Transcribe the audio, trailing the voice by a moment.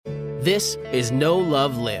This is Know,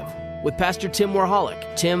 Love, Live with Pastor Tim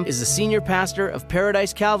Warholic. Tim is the senior pastor of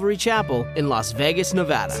Paradise Calvary Chapel in Las Vegas,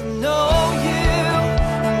 Nevada. To know you,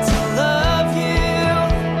 to love you,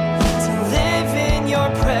 to live in your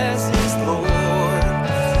presence, Lord.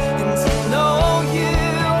 And to know you,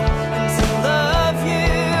 and to love you,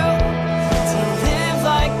 to live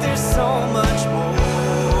like there's so much more.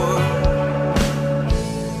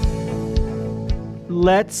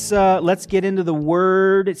 Let's get into the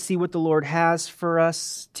Word, see what the Lord has for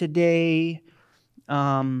us today.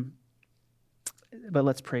 But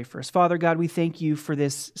let's pray first. Father God, we thank you for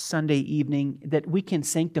this Sunday evening, that we can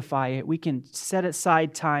sanctify it. We can set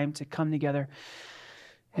aside time to come together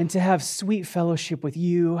and to have sweet fellowship with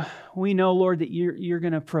you. We know, Lord, that you're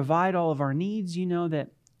going to provide all of our needs. You know that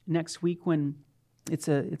next week, when it's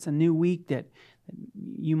a new week, that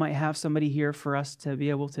you might have somebody here for us to be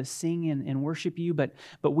able to sing and worship you, but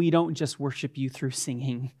we don't just worship you through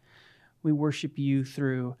singing. We worship you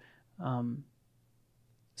through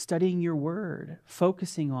studying your word,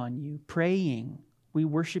 focusing on you, praying. We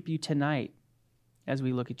worship you tonight as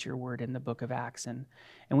we look at your word in the book of Acts. And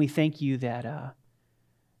we thank you that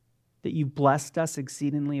you've blessed us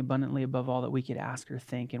exceedingly abundantly above all that we could ask or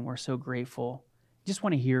think, and we're so grateful. Just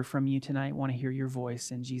want to hear from you tonight, want to hear your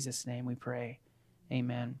voice. In Jesus' name we pray.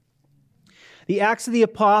 Amen. The Acts of the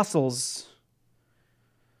Apostles.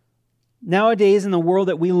 Nowadays, in the world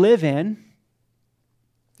that we live in,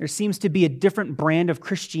 there seems to be a different brand of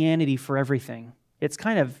Christianity for everything. It's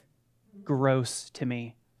kind of gross to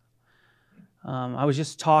me. I was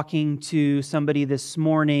just talking to somebody this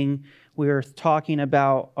morning. We were talking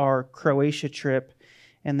about our Croatia trip,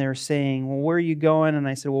 and they're saying, well, where are you going? And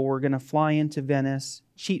I said, well, we're going to fly into Venice.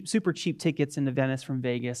 Super cheap tickets into Venice from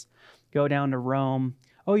Vegas. Go down to Rome.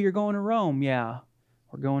 Oh, you're going to Rome? Yeah,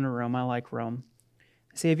 we're going to Rome. I like Rome.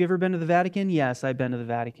 I say, have you ever been to the Vatican? Yes, I've been to the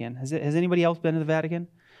Vatican. Has anybody else been to the Vatican?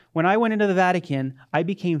 When I went into the Vatican, I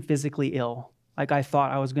became physically ill. Like I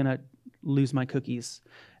thought I was going to lose my cookies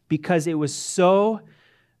because it was so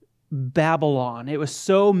Babylon. It was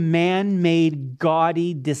so man-made,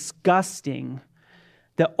 gaudy, disgusting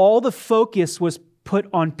that all the focus was put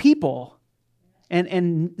on people.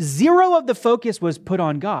 And zero of the focus was put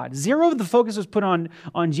on God. Zero of the focus was put on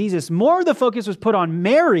Jesus. More of the focus was put on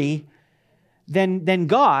Mary than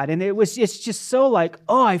God. And it's just so like,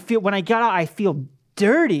 oh, when I got out, I feel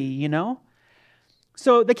dirty, you know?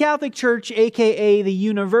 So the Catholic Church, aka the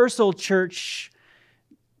Universal Church,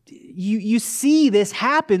 you see this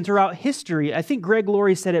happen throughout history. I think Greg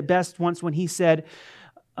Laurie said it best once when he said,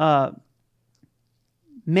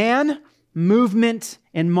 man, movement,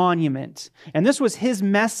 and monument. And this was his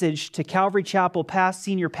message to Calvary Chapel past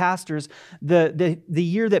senior pastors the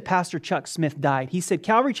year that Pastor Chuck Smith died. He said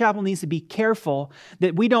Calvary Chapel needs to be careful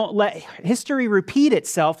that we don't let history repeat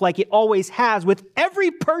itself like it always has with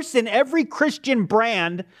every person, every Christian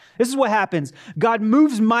brand. This is what happens. God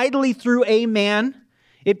moves mightily through a man.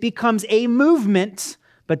 It becomes a movement,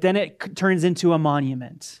 but then it turns into a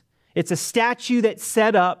monument. It's a statue that's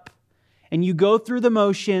set up, and you go through the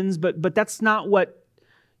motions, but that's not what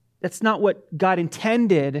God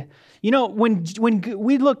intended. You know, when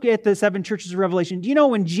we look at the seven churches of Revelation, do you know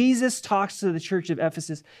when Jesus talks to the church of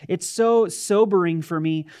Ephesus, it's so sobering for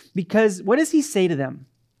me, because what does he say to them?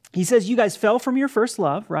 He says, you guys fell from your first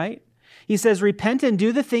love, right? He says, repent and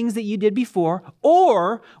do the things that you did before.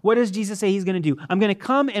 Or what does Jesus say he's going to do? I'm going to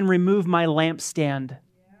come and remove my lampstand,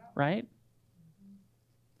 right?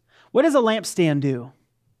 What does a lampstand do?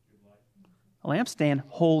 A lampstand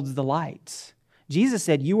holds the lights. Jesus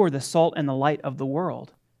said, you are the salt and the light of the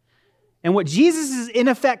world. And what Jesus is in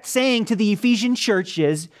effect saying to the Ephesian church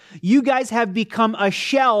is, you guys have become a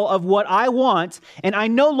shell of what I want, and I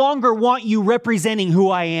no longer want you representing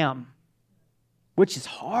who I am, which is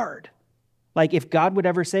hard. Like if God would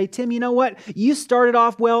ever say, Tim, you know what? You started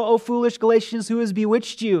off well, oh foolish Galatians, who has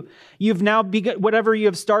bewitched you? You've now begun whatever you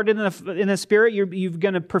have started in the spirit, you're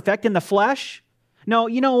going to perfect in the flesh. No,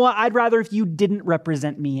 you know what? I'd rather if you didn't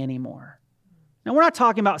represent me anymore. Now, we're not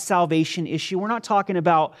talking about salvation issue. We're not talking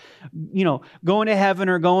about, going to heaven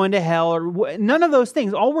or going to hell or none of those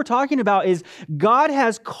things. All we're talking about is God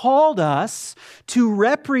has called us to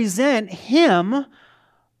represent Him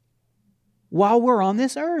while we're on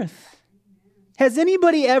this earth. Has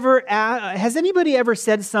anybody ever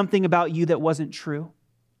said something about you that wasn't true?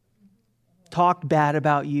 Talked bad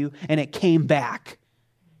about you and it came back.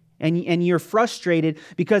 And you're frustrated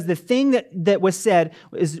because the thing that was said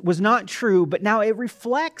was not true, but now it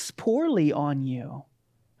reflects poorly on you.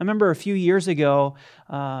 I remember a few years ago,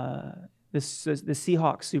 the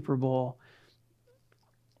Seahawks Super Bowl,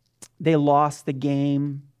 they lost the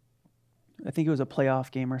game. I think it was a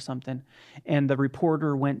playoff game or something. And the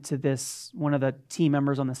reporter went to one of the team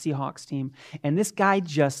members on the Seahawks team. And this guy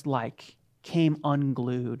just like came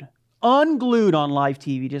unglued on live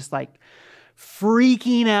TV, just like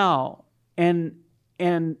freaking out. And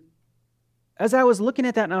as I was looking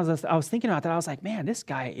at that and I was thinking about that, I was like, man, this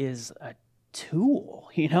guy is a tool.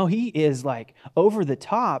 He is like over the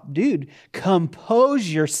top. Dude,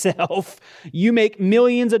 compose yourself. You make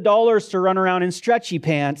millions of dollars to run around in stretchy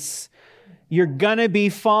pants. You're gonna be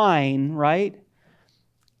fine, right?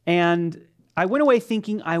 And I went away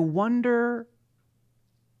thinking, I wonder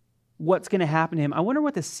what's gonna happen to him. I wonder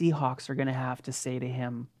what the Seahawks are gonna have to say to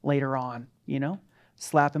him later on,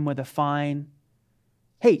 slap him with a fine.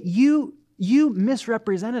 Hey, you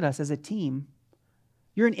misrepresented us as a team.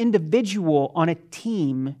 You're an individual on a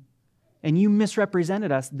team, and you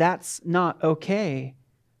misrepresented us. That's not okay.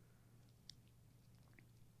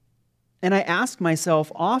 And I ask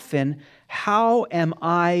myself often, how am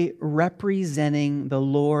I representing the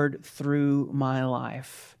Lord through my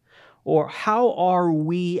life? Or how are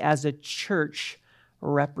we as a church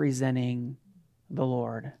representing the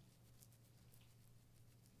Lord?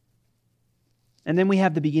 And then we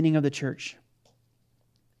have the beginning of the church.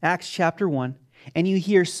 Acts chapter 1. And you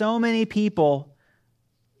hear so many people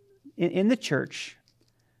in the church,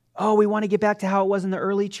 oh, we want to get back to how it was in the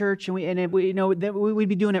early church, and we'd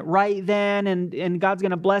be doing it right then, and God's going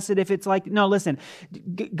to bless it if it's like, no, listen,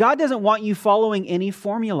 God doesn't want you following any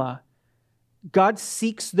formula. God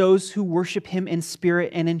seeks those who worship Him in spirit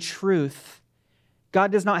and in truth.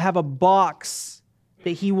 God does not have a box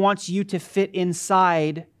that He wants you to fit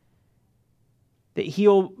inside, that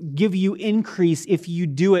He'll give you increase if you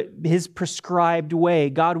do it His prescribed way.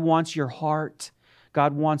 God wants your heart.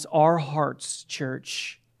 God wants our hearts,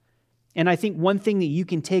 church. And I think one thing that you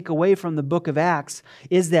can take away from the book of Acts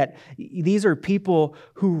is that these are people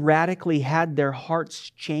who radically had their hearts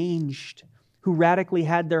changed, who radically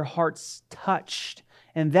had their hearts touched.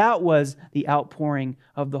 And that was the outpouring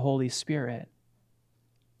of the Holy Spirit.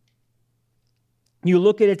 You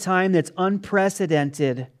look at a time that's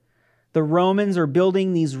unprecedented. The Romans are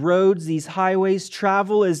building these roads, these highways.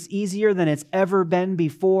 Travel is easier than it's ever been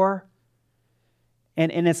before.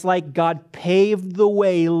 And it's like God paved the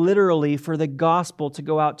way, literally, for the gospel to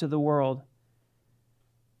go out to the world.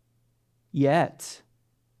 Yet,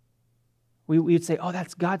 we would say, oh,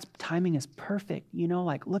 that's God's timing is perfect.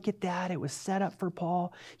 Look at that. It was set up for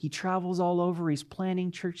Paul. He travels all over. He's planting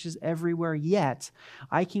churches everywhere. Yet,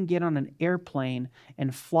 I can get on an airplane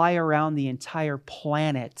and fly around the entire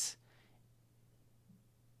planet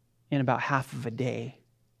in about half of a day.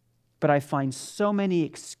 But I find so many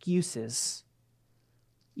excuses.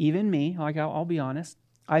 Even me, I'll be honest,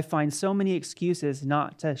 I find so many excuses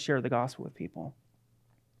not to share the gospel with people.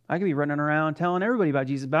 I could be running around telling everybody about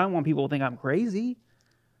Jesus, but I don't want people to think I'm crazy.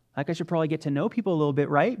 I should probably get to know people a little bit,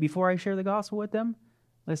 right, before I share the gospel with them.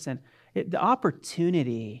 Listen, the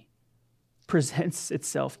opportunity presents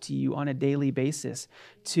itself to you on a daily basis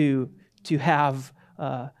to have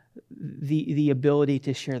the ability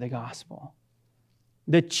to share the gospel.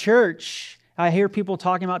 The church, I hear people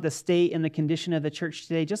talking about the state and the condition of the church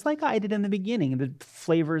today, just like I did in the beginning, the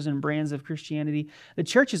flavors and brands of Christianity. The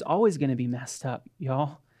church is always going to be messed up,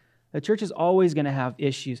 y'all. The church is always going to have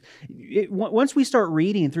issues. Once we start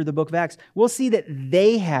reading through the book of Acts, we'll see that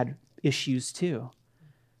they had issues too.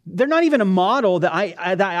 They're not even a model that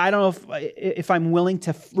I don't know if I'm willing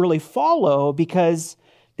to really follow, because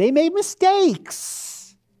they made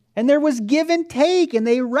mistakes. And there was give and take, and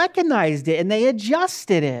they recognized it, and they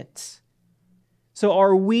adjusted it. So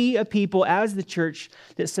are we a people as the church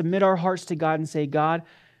that submit our hearts to God and say, God,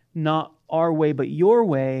 not our way, but your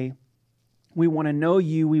way. We want to know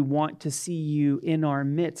you. We want to see you in our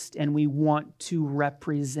midst, and we want to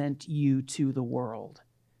represent you to the world.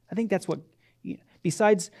 I think that's what,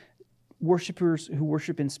 besides worshipers who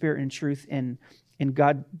worship in spirit and truth and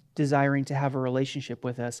God desiring to have a relationship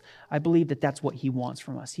with us, I believe that that's what He wants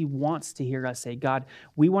from us. He wants to hear us say, God,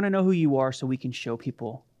 we want to know who you are so we can show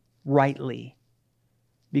people rightly.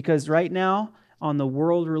 Because right now, on the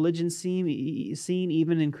world religion scene,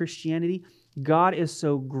 even in Christianity, God is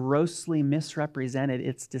so grossly misrepresented,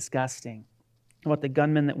 it's disgusting. About the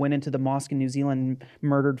gunman that went into the mosque in New Zealand and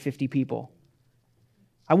murdered 50 people.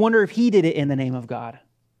 I wonder if he did it in the name of God.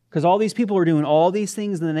 Because all these people are doing all these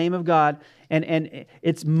things in the name of God, and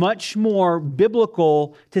it's much more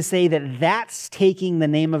biblical to say that that's taking the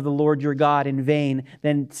name of the Lord your God in vain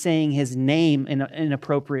than saying His name in an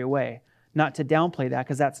appropriate way. Not to downplay that,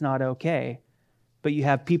 because that's not okay. But you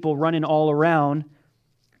have people running all around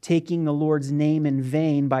taking the Lord's name in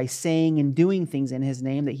vain by saying and doing things in His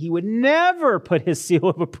name that He would never put His seal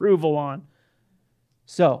of approval on.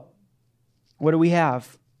 So, what do we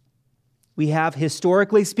have? We have,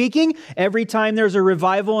 historically speaking, every time there's a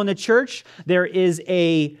revival in the church, there is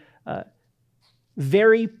a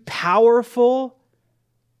very powerful,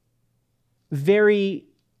 very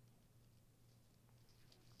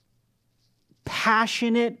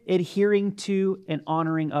passionate adhering to and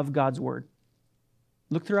honoring of God's word.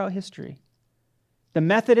 Look throughout history. The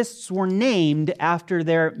Methodists were named after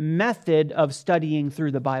their method of studying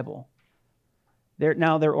through the Bible.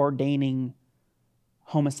 Now they're ordaining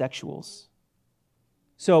homosexuals.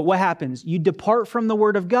 So what happens? You depart from the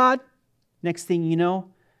word of God. Next thing you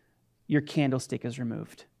know, your candlestick is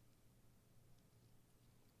removed.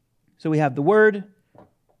 So we have the word.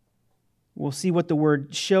 We'll see what the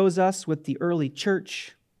word shows us with the early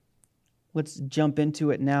church. Let's jump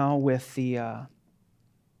into it now with the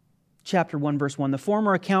chapter 1, verse 1. The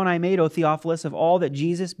former account I made, O Theophilus, of all that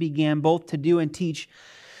Jesus began both to do and teach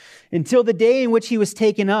until the day in which he was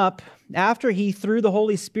taken up, after he, through the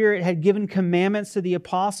Holy Spirit, had given commandments to the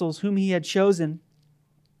apostles whom he had chosen,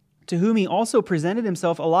 to whom he also presented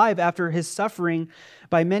himself alive after his suffering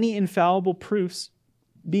by many infallible proofs,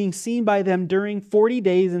 being seen by them during 40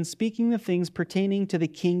 days and speaking the things pertaining to the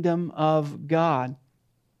kingdom of God.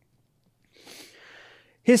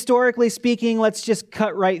 Historically speaking, let's just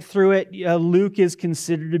cut right through it. Luke is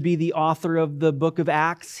considered to be the author of the book of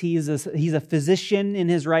Acts. He's a physician in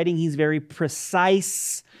his writing. He's very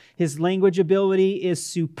precise. His language ability is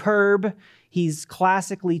superb. He's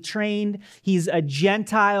classically trained. He's a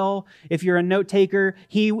Gentile. If you're a note taker,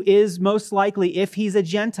 he is most likely, if he's a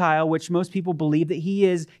Gentile, which most people believe that he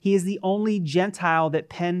is the only Gentile that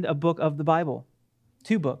penned a book of the Bible.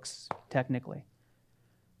 2 books, technically.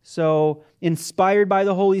 So, inspired by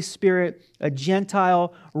the Holy Spirit, a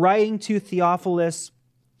Gentile writing to Theophilus,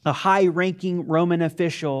 a high-ranking Roman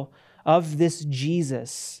official of this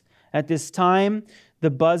Jesus. At this time, the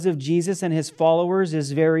buzz of Jesus and his followers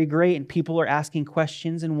is very great, and people are asking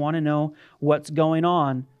questions and want to know what's going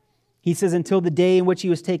on. He says, until the day in which he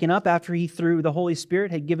was taken up, after he, through the Holy Spirit,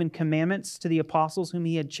 had given commandments to the apostles whom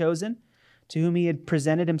he had chosen, to whom he had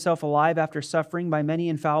presented himself alive after suffering by many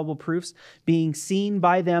infallible proofs, being seen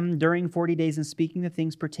by them during 40 days and speaking the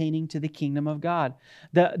things pertaining to the kingdom of God.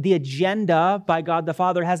 The agenda by God the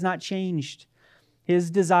Father has not changed.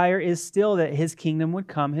 His desire is still that his kingdom would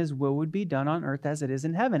come, his will would be done on earth as it is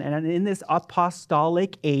in heaven. And in this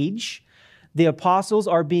apostolic age, the apostles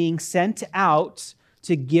are being sent out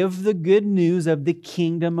to give the good news of the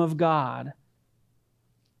kingdom of God.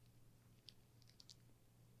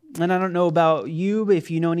 And I don't know about you,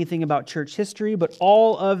 if you know anything about church history, but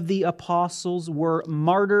all of the apostles were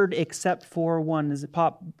martyred except for one. Is it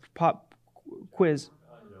pop quiz?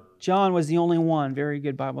 John was the only one. Very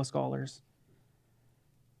good Bible scholars.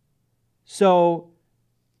 So,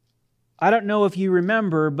 I don't know if you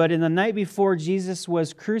remember, but in the night before Jesus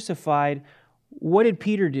was crucified, what did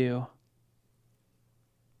Peter do?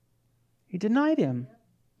 He denied him,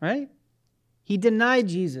 right? He denied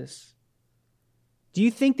Jesus. Do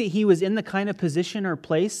you think that he was in the kind of position or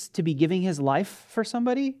place to be giving his life for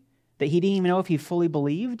somebody that he didn't even know if he fully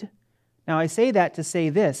believed? Now, I say that to say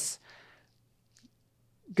this.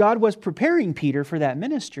 God was preparing Peter for that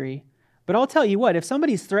ministry, but I'll tell you what, if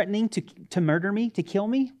somebody's threatening to murder me, to kill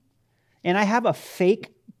me, and I have a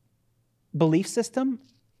fake belief system,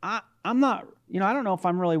 I'm not, I don't know if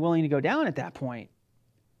I'm really willing to go down at that point.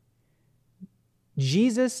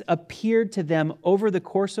 Jesus appeared to them over the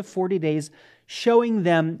course of 40 days, showing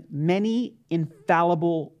them many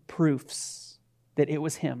infallible proofs that it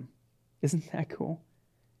was him. Isn't that cool?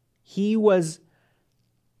 He was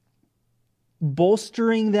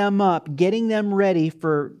bolstering them up, getting them ready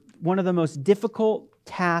for one of the most difficult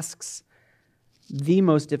tasks, the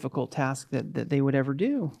most difficult task that they would ever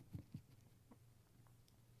do.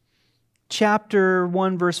 Chapter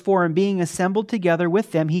 1, verse 4, and being assembled together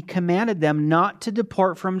with them, he commanded them not to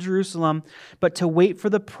depart from Jerusalem, but to wait for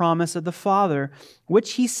the promise of the Father,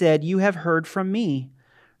 which he said, you have heard from me.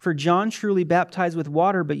 For John truly baptized with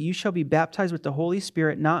water, but you shall be baptized with the Holy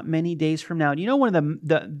Spirit not many days from now. Do you know one of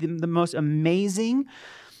the most amazing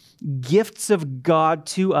gifts of God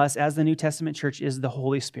to us as the New Testament church is the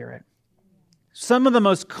Holy Spirit? Some of the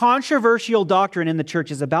most controversial doctrine in the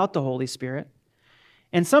church is about the Holy Spirit.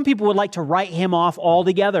 And some people would like to write him off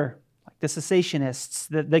altogether, like the cessationists.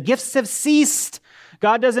 The gifts have ceased.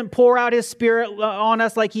 God doesn't pour out his Spirit on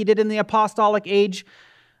us like he did in the apostolic age.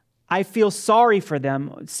 I feel sorry for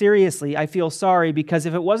them. Seriously, I feel sorry because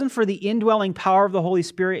if it wasn't for the indwelling power of the Holy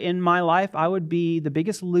Spirit in my life, I would be the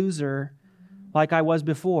biggest loser like I was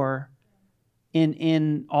before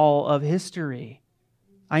in all of history.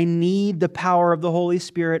 I need the power of the Holy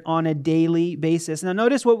Spirit on a daily basis. Now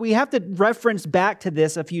notice what we have to reference back to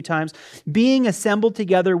this a few times. Being assembled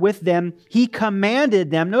together with them, He commanded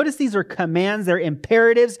them. Notice these are commands, they're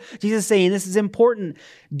imperatives. Jesus is saying this is important.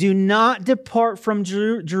 Do not depart from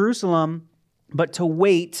Jerusalem, but to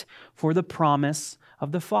wait for the promise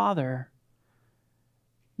of the Father.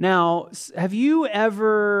 Now, has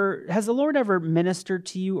the Lord ever ministered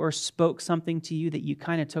to you or spoke something to you that you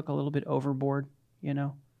kind of took a little bit overboard? You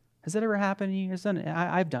know, has that ever happened to you?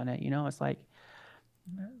 I've done it. You know, it's like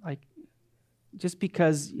just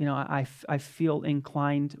because I feel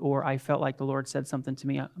inclined or I felt like the Lord said something to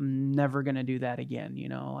me, I'm never going to do that again. You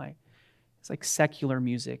know, it's like secular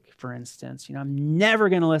music, for instance. You know, I'm never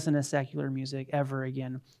going to listen to secular music ever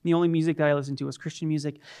again. The only music that I listened to was Christian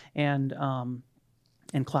music and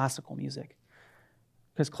classical music.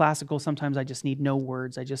 Because classical, sometimes I just need no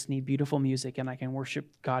words. I just need beautiful music, and I can worship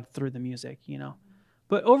God through the music. You know.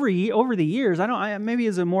 But over the years, maybe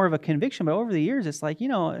it's more of a conviction, but over the years, it's like,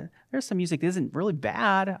 there's some music that isn't really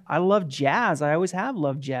bad. I love jazz. I always have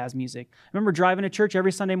loved jazz music. I remember driving to church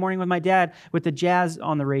every Sunday morning with my dad with the jazz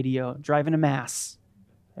on the radio, driving to Mass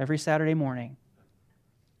every Saturday morning.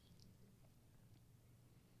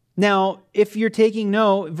 Now, if you're taking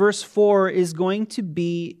note, verse 4 is going to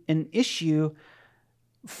be an issue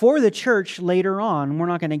for the church later on. We're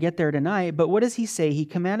not going to get there tonight, but what does he say? He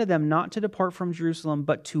commanded them not to depart from Jerusalem,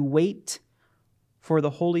 but to wait for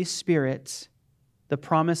the Holy Spirit, the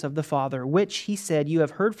promise of the Father, which he said, you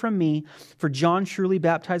have heard from me, for John truly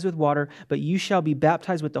baptized with water, but you shall be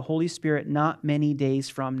baptized with the Holy Spirit not many days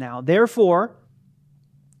from now. Therefore,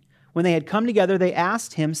 when they had come together, they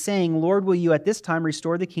asked him, saying, Lord, will you at this time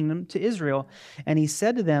restore the kingdom to Israel? And he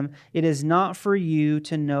said to them, it is not for you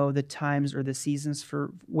to know the times or the seasons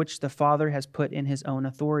for which the Father has put in his own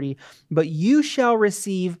authority, but you shall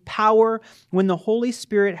receive power when the Holy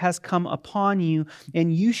Spirit has come upon you,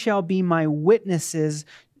 and you shall be my witnesses,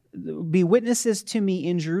 to me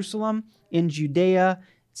in Jerusalem, in Judea,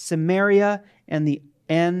 Samaria, and the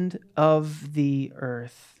end of the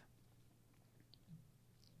earth.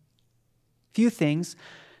 Few things.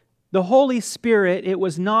 The Holy Spirit, it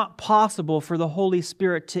was not possible for the Holy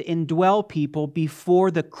Spirit to indwell people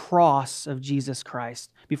before the cross of Jesus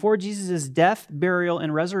Christ. Before Jesus' death, burial,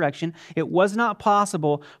 and resurrection, it was not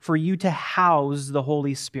possible for you to house the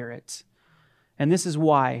Holy Spirit. And this is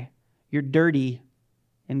why you're dirty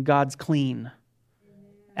and God's clean.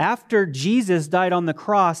 After Jesus died on the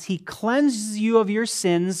cross, he cleanses you of your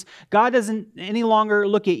sins. God doesn't any longer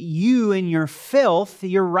look at you and your filth.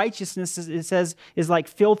 Your righteousness, it says, is like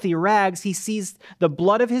filthy rags. He sees the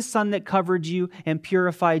blood of his Son that covered you and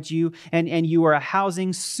purified you, and you are a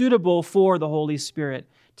housing suitable for the Holy Spirit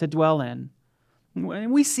to dwell in.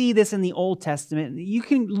 And we see this in the Old Testament. You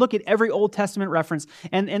can look at every Old Testament reference,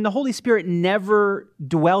 and the Holy Spirit never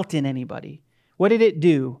dwelt in anybody. What did it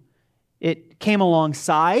do? It came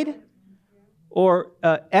alongside, or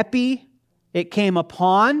it came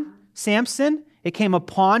upon Samson. It came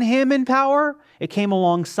upon him in power. It came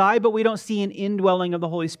alongside, but we don't see an indwelling of the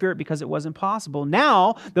Holy Spirit because it wasn't possible.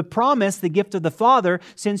 Now, the promise, the gift of the Father,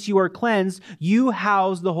 since you are cleansed, you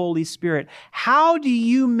house the Holy Spirit. How do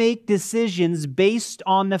you make decisions based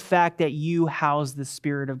on the fact that you house the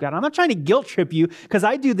Spirit of God? I'm not trying to guilt trip you because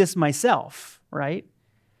I do this myself, right?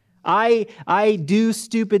 I do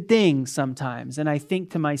stupid things sometimes, and I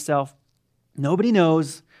think to myself, nobody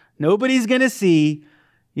knows, nobody's going to see,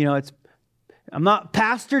 I'm not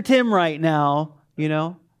Pastor Tim right now,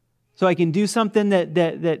 so I can do something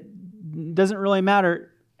that doesn't really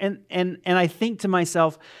matter. And I think to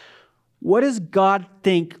myself, what does God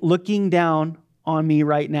think looking down on me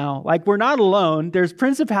right now? Like, we're not alone. There's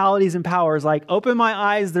principalities and powers. Like, open my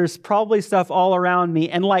eyes, there's probably stuff all around me.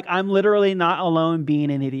 And like, I'm literally not alone being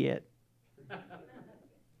an idiot.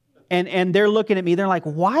 And they're looking at me, they're like,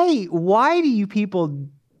 why do you people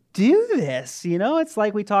do this? It's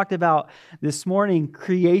like we talked about this morning,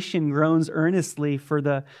 creation groans earnestly for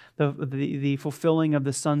the fulfilling of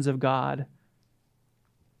the sons of God.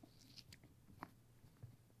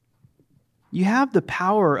 You have the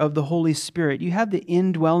power of the Holy Spirit. You have the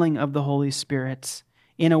indwelling of the Holy Spirit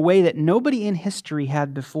in a way that nobody in history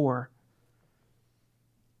had before.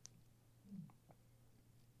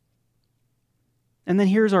 And then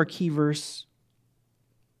here's our key verse.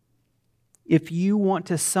 If you want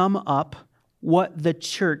to sum up what the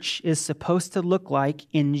church is supposed to look like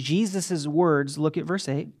in Jesus' words, look at verse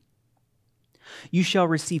 8. You shall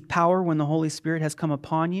receive power when the Holy Spirit has come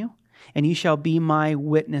upon you, and you shall be my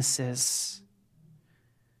witnesses.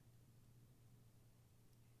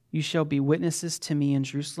 You shall be witnesses to me in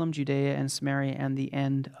Jerusalem, Judea, and Samaria, and the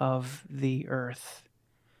end of the earth.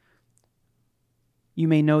 You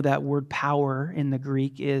may know that word power in the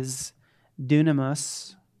Greek is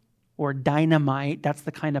dunamis or dynamite. That's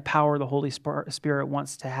the kind of power the Holy Spirit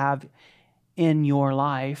wants to have in your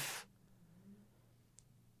life.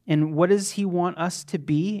 And what does he want us to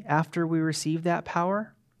be after we receive that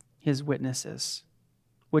power? His witnesses.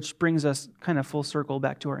 Which brings us kind of full circle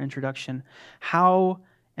back to our introduction. How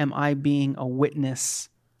am I being a witness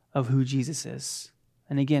of who Jesus is?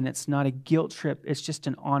 And again, it's not a guilt trip. It's just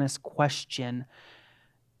an honest question.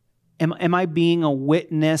 Am I being a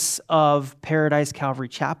witness of Paradise Calvary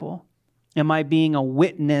Chapel? Am I being a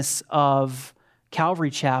witness of Calvary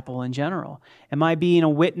Chapel in general? Am I being a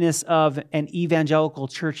witness of an evangelical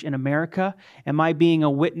church in America? Am I being a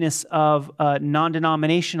witness of a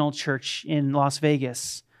non-denominational church in Las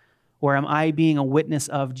Vegas? Or am I being a witness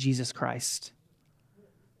of Jesus Christ?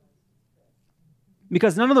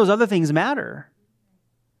 Because none of those other things matter.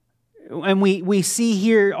 And we see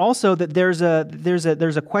here also that there's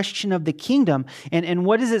a question of the kingdom. And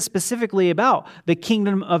what is it specifically about? The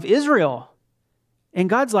kingdom of Israel. And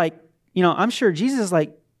God's like, I'm sure Jesus is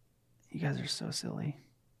like, you guys are so silly.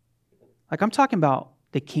 Like, I'm talking about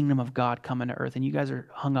the kingdom of God coming to earth, and you guys are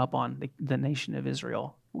hung up on the nation of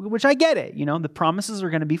Israel, which I get it. The promises are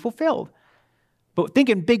going to be fulfilled. But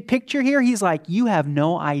thinking big picture here, he's like, you have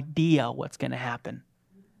no idea what's going to happen.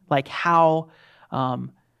 Like how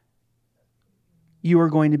you are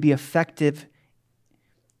going to be effective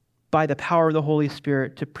by the power of the Holy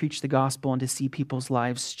Spirit to preach the gospel and to see people's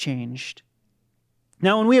lives changed.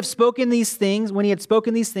 Now, when he had spoken these things,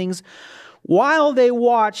 while they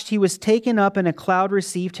watched, he was taken up, and a cloud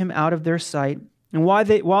received him out of their sight. And while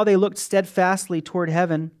they looked steadfastly toward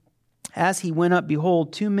heaven, as he went up,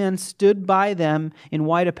 behold, 2 men stood by them in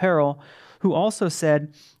white apparel, who also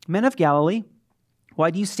said, Men of Galilee, why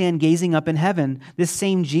do you stand gazing up in heaven? This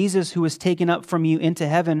same Jesus who was taken up from you into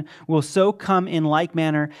heaven will so come in like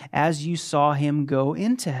manner as you saw him go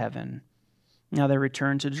into heaven. Now they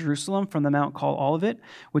returned to Jerusalem from the mount called Olivet,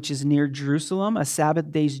 which is near Jerusalem, a Sabbath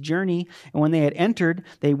day's journey. And when they had entered,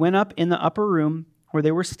 they went up in the upper room where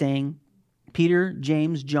they were staying. Peter,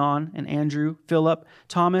 James, John, and Andrew, Philip,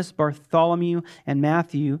 Thomas, Bartholomew, and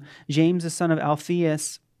Matthew, James the son of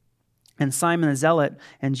Alphaeus, and Simon the Zealot,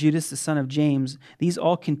 and Judas the son of James. These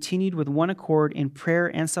all continued with one accord in prayer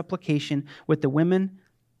and supplication with the women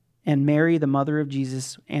and Mary, the mother of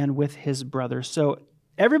Jesus, and with his brothers. So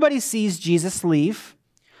everybody sees Jesus leave.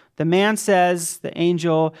 The man says, the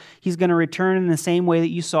angel, he's going to return in the same way that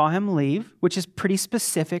you saw him leave, which is pretty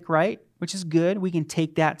specific, right? Which is good. We can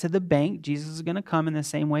take that to the bank. Jesus is going to come in the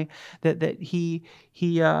same way that he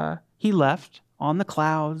left, on the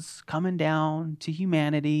clouds, coming down to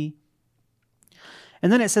humanity.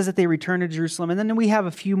 And then it says that they returned to Jerusalem. And then we have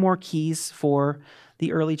a few more keys for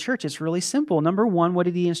the early church. It's really simple. Number one, what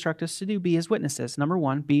did he instruct us to do? Be his witnesses. Number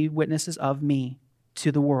one, be witnesses of me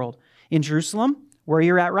to the world. In Jerusalem, where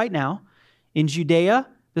you're at right now. In Judea,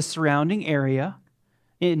 the surrounding area.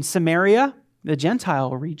 In Samaria, the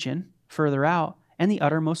Gentile region, further out. And the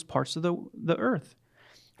uttermost parts of the earth.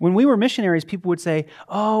 When we were missionaries, people would say,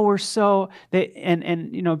 oh, we're so...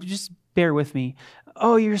 just bear with me.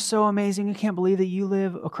 Oh, you're so amazing. I can't believe that you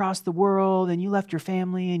live across the world and you left your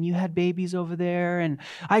family and you had babies over there and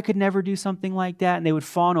I could never do something like that. And they would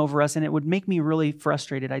fawn over us and it would make me really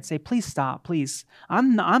frustrated. I'd say, please stop, please.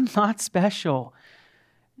 I'm not special.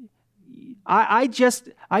 I just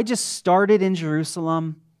started in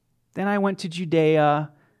Jerusalem. Then I went to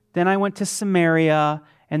Judea. Then I went to Samaria.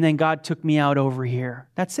 And then God took me out over here.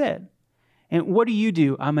 That's it. And what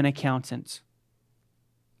do? I'm an accountant.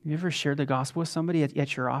 You ever shared the gospel with somebody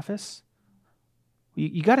at your office?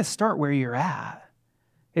 You got to start where you're at.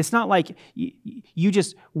 It's not like you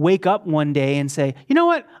just wake up one day and say, you know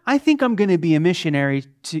what? I think I'm going to be a missionary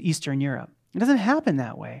to Eastern Europe. It doesn't happen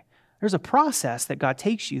that way. There's a process that God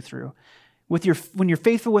takes you through. When you're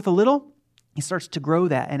faithful with a little, he starts to grow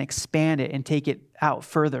that and expand it and take it out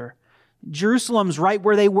further. Jerusalem's right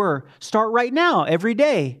where they were. Start right now, every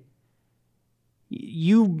day.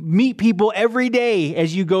 You meet people every day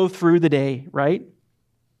as you go through the day, right?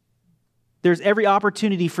 There's every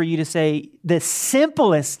opportunity for you to say the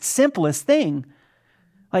simplest thing.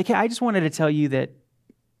 Like, hey, I just wanted to tell you that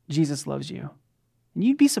Jesus loves you. And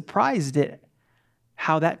you'd be surprised at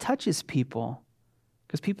how that touches people.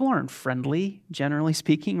 Because people aren't friendly, generally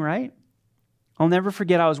speaking, right? I'll never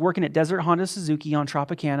forget, I was working at Desert Honda Suzuki on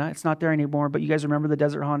Tropicana. It's not there anymore, but you guys remember the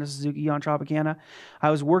Desert Honda Suzuki on Tropicana? I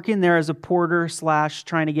was working there as a porter /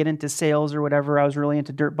 trying to get into sales or whatever. I was really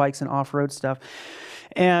into dirt bikes and off-road stuff.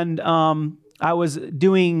 And I was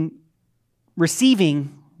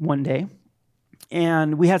receiving one day,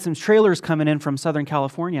 and we had some trailers coming in from Southern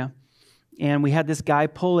California. And we had this guy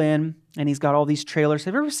pull in, and he's got all these trailers.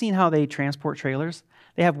 Have you ever seen how they transport trailers?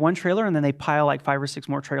 They have one trailer, and then they pile like 5 or 6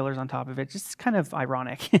 more trailers on top of it. Just kind of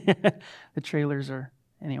ironic. The trailers are,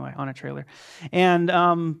 anyway, on a trailer.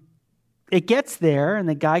 And it gets there, and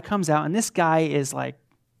the guy comes out, and this guy is like,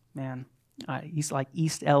 man, he's like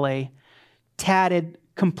East LA, tatted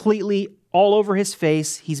completely all over his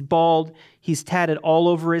face. He's bald. He's tatted all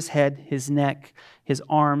over his head, his neck, his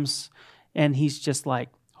arms, and he's just like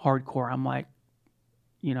hardcore. I'm like,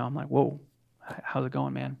 whoa, how's it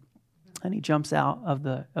going, man? And he jumps out of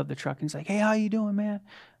the truck and he's like, hey, how you doing, man?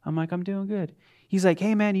 I'm like, I'm doing good. He's like,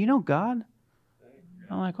 hey, man, you know God?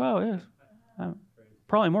 I'm like, well, yeah,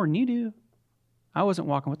 probably more than you do. I wasn't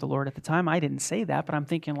walking with the Lord at the time. I didn't say that, but I'm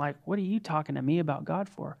thinking like, what are you talking to me about God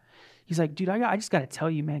for? He's like, dude, I just got to tell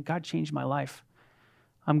you, man, God changed my life.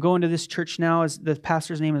 I'm going to this church now. The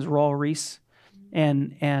pastor's name is Raul Reese,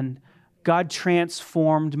 and God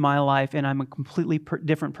transformed my life, and I'm a completely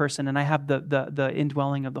different person, and I have the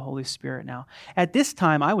indwelling of the Holy Spirit now. At this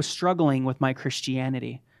time, I was struggling with my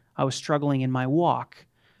Christianity. I was struggling in my walk.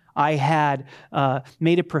 I had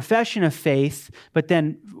made a profession of faith, but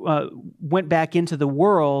then went back into the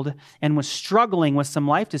world and was struggling with some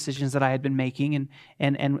life decisions that I had been making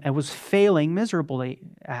and was failing miserably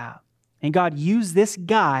at. And God used this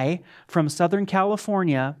guy from Southern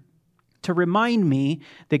California to remind me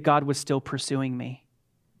that God was still pursuing me.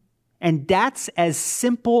 And that's as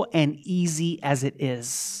simple and easy as it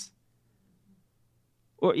is.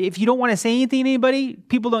 Or if you don't want to say anything to anybody,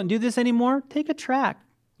 people don't do this anymore, take a tract.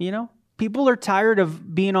 People are tired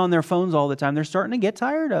of being on their phones all the time. They're starting to get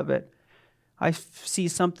tired of it. I see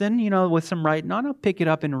something, with some writing on it, I'll pick it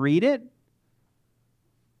up and read it.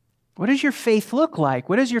 What does your faith look like?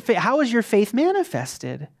 How is your faith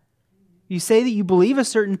manifested? You say that you believe a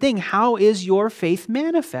certain thing. How is your faith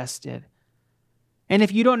manifested? And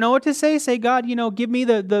if you don't know what to say God, give me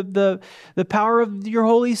the power of your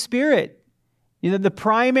Holy Spirit. The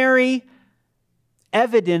primary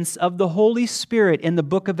evidence of the Holy Spirit in the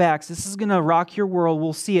book of Acts. This is going to rock your world.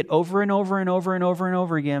 We'll see it over and over and over and over and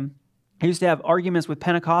over again. I used to have arguments with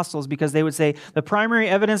Pentecostals because they would say the primary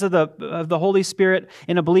evidence of the Holy Spirit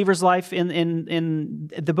in a believer's life in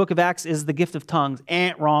the book of Acts is the gift of tongues.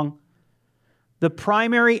 Wrong. The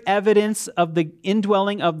primary evidence of the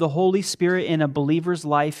indwelling of the Holy Spirit in a believer's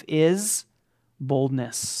life is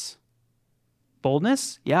boldness.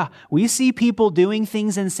 Boldness? Yeah. We see people doing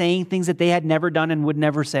things and saying things that they had never done and would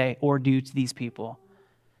never say or do to these people.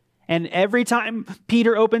 And every time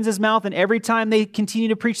Peter opens his mouth and every time they continue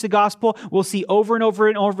to preach the gospel, we'll see over and over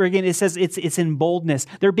and over again, it says it's in boldness.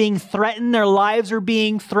 They're being threatened. Their lives are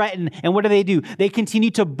being threatened. And what do? They continue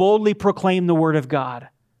to boldly proclaim the word of God.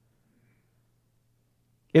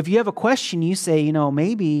 If you have a question, you say,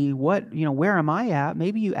 maybe where am I at?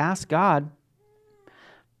 Maybe you ask God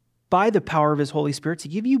by the power of His Holy Spirit to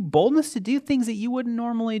give you boldness to do things that you wouldn't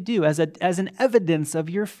normally do as an evidence of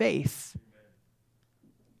your faith.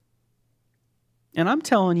 And I'm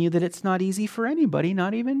telling you that it's not easy for anybody,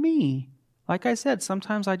 not even me. Like I said,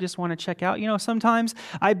 sometimes I just want to check out. Sometimes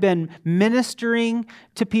I've been ministering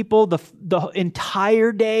to people the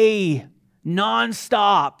entire day,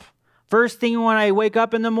 nonstop. First thing when I wake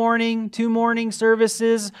up in the morning, 2 morning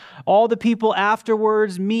services, all the people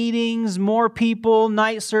afterwards, meetings, more people,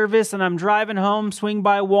 night service, and I'm driving home, swing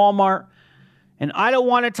by Walmart, and I don't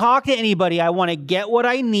want to talk to anybody. I want to get what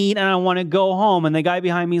I need, and I want to go home. And the guy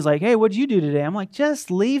behind me is like, hey, what'd you do today? I'm like,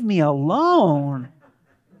 just leave me alone.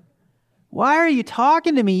 Why are you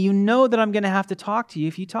talking to me? You know that I'm going to have to talk to you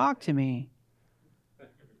if you talk to me.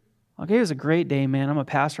 Okay, it was a great day, man. I'm a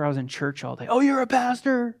pastor. I was in church all day. Oh, you're a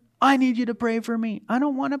pastor? I need you to pray for me. I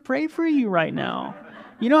don't want to pray for you right now.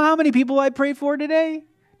 You know how many people I prayed for today?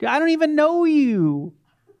 Dude, I don't even know you.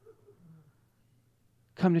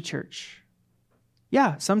 Come to church.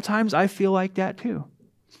 Yeah, sometimes I feel like that too.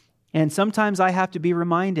 And sometimes I have to be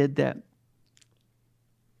reminded that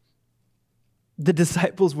the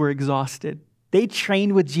disciples were exhausted. They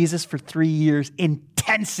trained with Jesus for 3 years.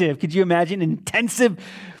 Intensive. Could you imagine? Intensive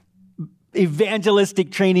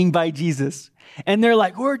evangelistic training by Jesus. And they're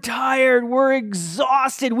like, we're tired, we're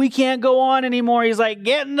exhausted, we can't go on anymore. He's like,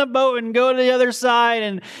 get in the boat and go to the other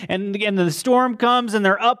side. And the storm comes and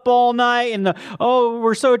they're up all night and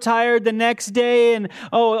we're so tired the next day. And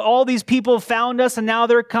all these people found us and now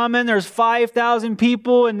they're coming. There's 5,000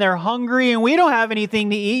 people and they're hungry and we don't have anything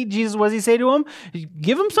to eat. Jesus, what does He say to them?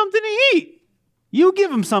 Give them something to eat. You give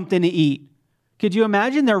them something to eat. Could you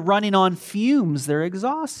imagine? They're running on fumes. They're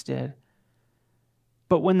exhausted.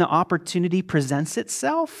 But when the opportunity presents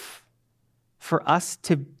itself for us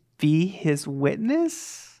to be His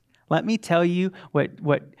witness, Let me tell you what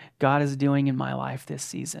God is doing in my life this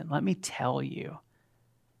season. Let me tell you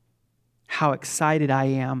how excited I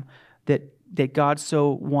am that God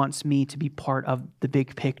so wants me to be part of the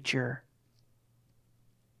big picture,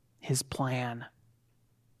 his plan.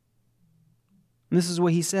 And this is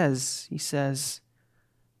what he says. He says,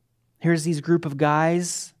 here's these group of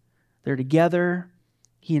guys. They're together.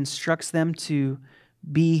 He instructs them to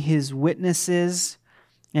be his witnesses.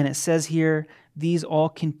 And it says here, these all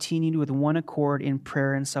continued with one accord in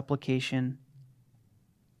prayer and supplication.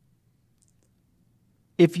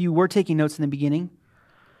 If you were taking notes in the beginning,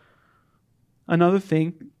 another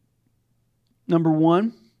thing, number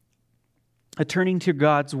one, a turning to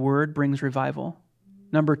God's word brings revival.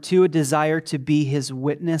 Number two, a desire to be his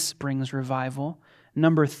witness brings revival.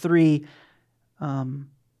 Number three,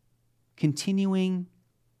 continuing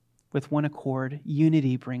with one accord,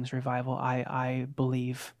 unity brings revival, I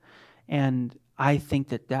believe. And I think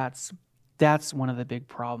that's one of the big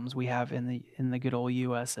problems we have in the good old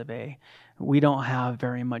US of A. We don't have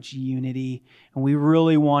very much unity, and we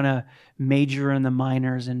really want to major in the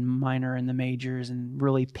minors and minor in the majors and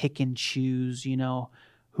really pick and choose,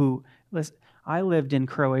 who. Listen, I lived in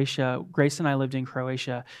Croatia. Grace and I lived in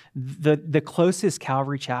Croatia. The closest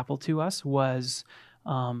Calvary Chapel to us was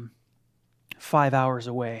 5 hours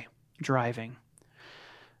away driving.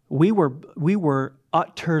 We were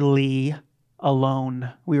utterly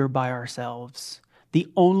alone. We were by ourselves. The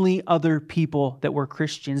only other people that were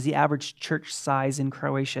Christians, the average church size in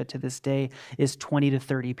Croatia to this day is 20 to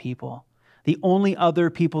 30 people. The only other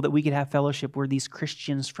people that we could have fellowship were these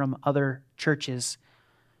Christians from other churches.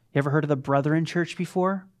 You ever heard of the Brethren Church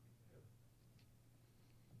before?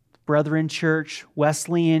 Brethren Church,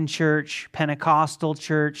 Wesleyan Church, Pentecostal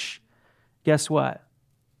Church. Guess what?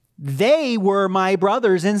 They were my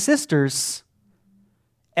brothers and sisters.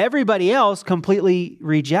 Everybody else completely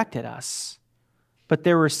rejected us. But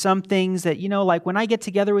there were some things that, like when I get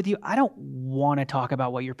together with you, I don't want to talk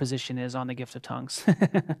about what your position is on the gift of tongues.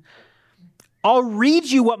 I'll read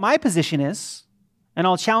you what my position is, and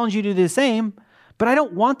I'll challenge you to do the same, but I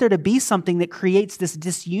don't want there to be something that creates this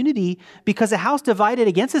disunity, because a house divided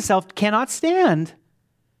against itself cannot stand.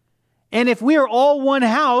 And if we are all one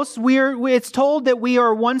house, it's told that we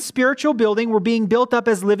are one spiritual building. We're being built up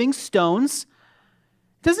as living stones.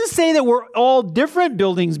 It doesn't say that we're all different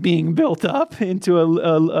buildings being built up into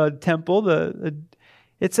a temple.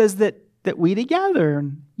 It says that we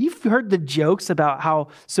together. You've heard the jokes about how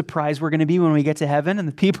surprised we're going to be when we get to heaven and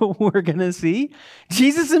the people we're going to see.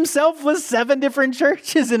 Jesus himself was 7 different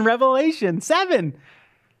churches in Revelation. 7.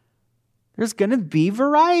 There's going to be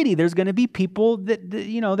variety. There's going to be people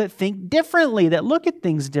that think differently, that look at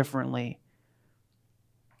things differently.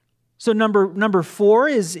 So number 4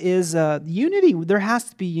 is unity. There has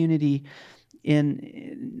to be unity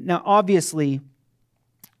now. Obviously,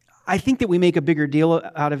 I think that we make a bigger deal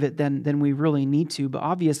out of it than we really need to. But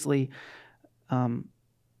obviously,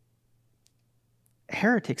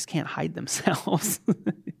 heretics can't hide themselves.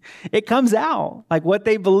 It comes out, like what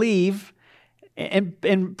they believe.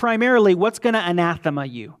 And primarily, what's going to anathema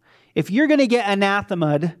you? If you're going to get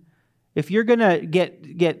anathemaed, if you're going to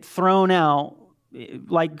get thrown out,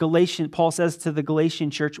 like Paul says to the Galatian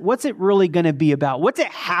church, what's it really going to be about? What's it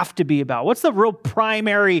have to be about? What's the real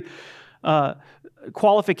primary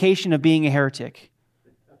qualification of being a heretic?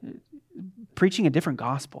 Preaching a different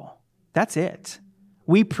gospel. That's it.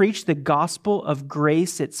 We preach the gospel of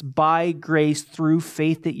grace. It's by grace through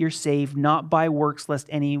faith that you're saved, not by works, lest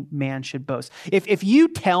any man should boast. If you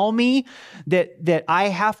tell me that I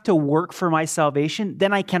have to work for my salvation,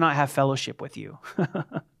 then I cannot have fellowship with you.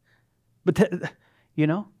 But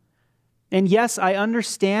and yes, I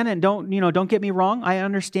understand, and don't get me wrong. I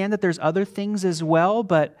understand that there's other things as well,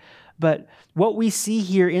 but what we see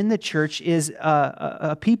here in the church is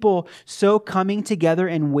a people so coming together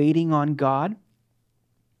and waiting on God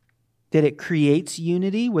that it creates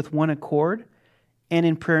unity with one accord, and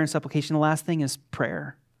in prayer and supplication. The last thing is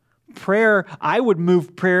prayer. Prayer, I would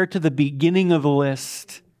move prayer to the beginning of the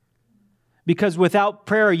list, because without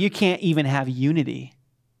prayer, you can't even have unity.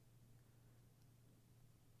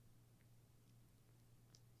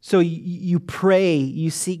 So you pray, you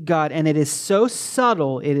seek God, and it is so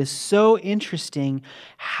subtle, it is so interesting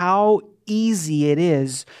how easy it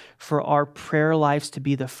is for our prayer lives to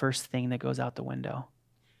be the first thing that goes out the window.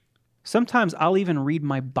 Sometimes I'll even read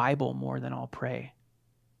my Bible more than I'll pray,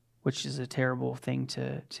 which is a terrible thing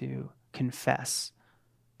to confess.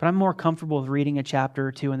 But I'm more comfortable with reading a chapter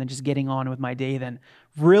or two and then just getting on with my day than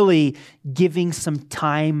really giving some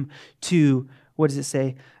time to, what does it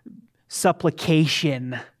say?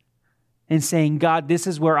 Supplication. and saying, God, this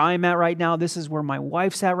is where I'm at right now. This is where my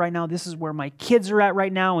wife's at right now. This is where my kids are at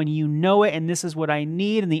right now, and you know it, and this is what I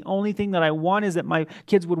need. And the only thing that I want is that my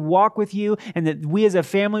kids would walk with you and that we as a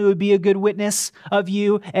family would be a good witness of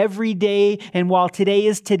you every day. And while today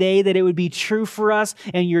is today, that it would be true for us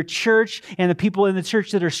and your church and the people in the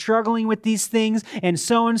church that are struggling with these things, and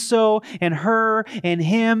so and her and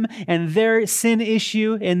him and their sin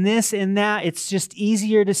issue and this and that. It's just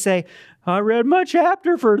easier to say, I read my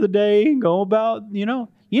chapter for the day and go about,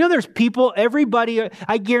 there's people, everybody,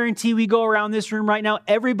 I guarantee we go around this room right now,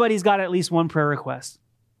 everybody's got at least one prayer request.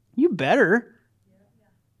 You better.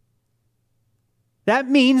 That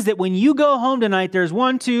means that when you go home tonight, there's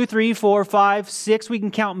 1, 2, 3, 4, 5, 6. We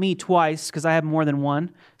can count me twice because I have more than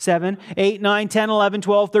one. 7, 8, 9, 10, 11,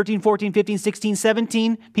 12, 13, 14, 15, 16,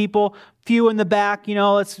 17 people. Few in the back.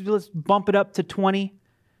 Let's bump it up to 20.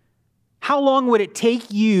 How long would it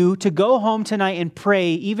take you to go home tonight and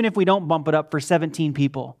pray, even if we don't bump it up for 17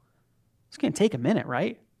 people? It's going to take a minute,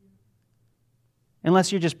 right?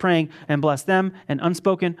 Unless you're just praying and bless them and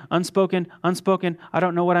unspoken. I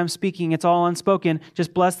don't know what I'm speaking. It's all unspoken.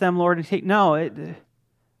 Just bless them, Lord. And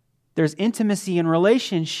there's intimacy in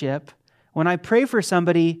relationship. When I pray for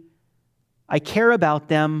somebody, I care about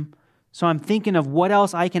them. So I'm thinking of what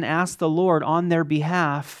else I can ask the Lord on their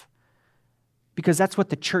behalf, because that's what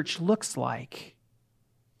the church looks like.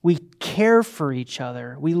 We care for each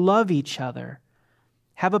other. We love each other.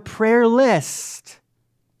 Have a prayer list.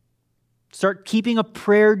 Start keeping a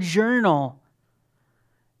prayer journal.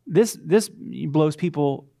 This blows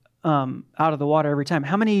people out of the water every time.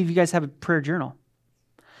 How many of you guys have a prayer journal?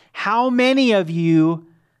 How many of you,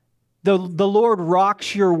 the Lord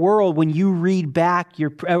rocks your world when you read back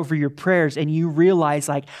over your prayers and you realize,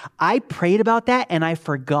 like, I prayed about that and I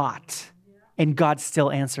forgot. And God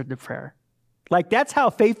still answered the prayer. Like, that's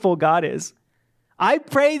how faithful God is. I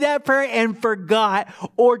prayed that prayer and forgot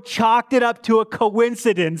or chalked it up to a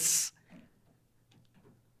coincidence.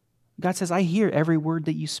 God says, I hear every word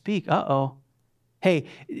that you speak. Uh-oh. Hey,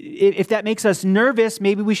 if that makes us nervous,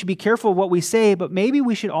 maybe we should be careful of what we say, but maybe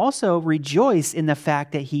we should also rejoice in the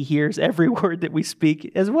fact that he hears every word that we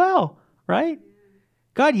speak as well, right?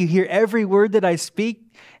 God, you hear every word that I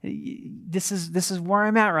speak. This is where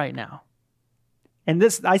I'm at right now. And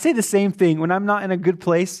I say the same thing when I'm not in a good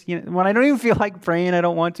place, when I don't even feel like praying, I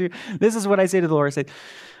don't want to. This is what I say to the Lord. I say,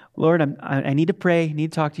 Lord, I need to pray, I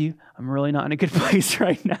need to talk to you. I'm really not in a good place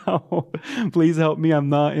right now. Please help me. I'm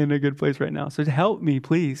not in a good place right now. So help me,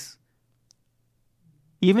 please.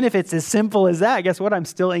 Even if it's as simple as that, guess what? I'm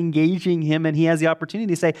still engaging him, and he has the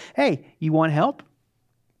opportunity to say, hey, you want help?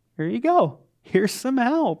 Here you go. Here's some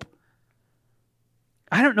help.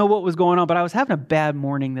 I don't know what was going on, but I was having a bad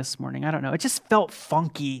morning this morning. I don't know. It just felt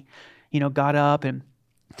funky. Got up and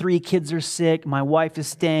 3 kids are sick. My wife is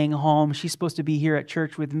staying home. She's supposed to be here at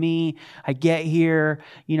church with me. I get here,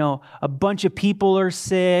 a bunch of people are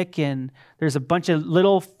sick and there's a bunch of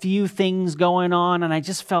little few things going on. And I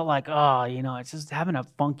just felt like, it's just having a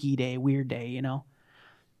funky day, weird day, And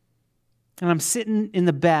I'm sitting in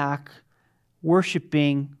the back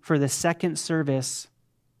worshiping for the second service.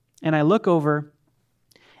 And I look over,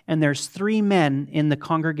 and there's 3 men in the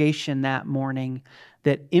congregation that morning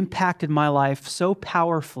that impacted my life so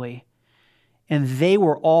powerfully. And they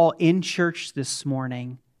were all in church this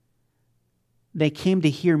morning. They came to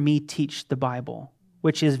hear me teach the Bible,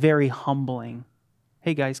 which is very humbling.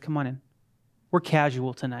 Hey guys, come on in. We're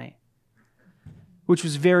casual tonight, which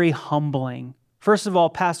was very humbling. First of all,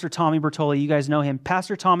 Pastor Tommy Bertoli, you guys know him.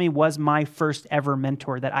 Pastor Tommy was my first ever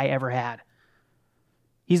mentor that I ever had.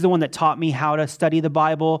 He's the one that taught me how to study the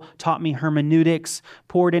Bible, taught me hermeneutics,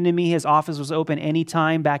 poured into me. His office was open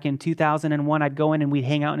anytime. Back in 2001, I'd go in and we'd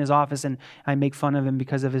hang out in his office, and I'd make fun of him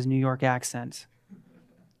because of his New York accent.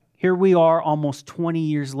 Here we are almost 20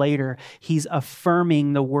 years later. He's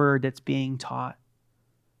affirming the word that's being taught,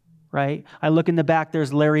 right? I look in the back,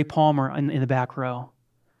 there's Larry Palmer in the back row.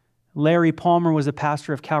 Larry Palmer was a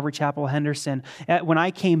pastor of Calvary Chapel, Henderson. When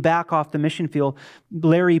I came back off the mission field,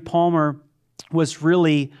 Larry Palmer was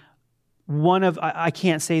really one of, I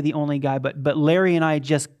can't say the only guy, but Larry and I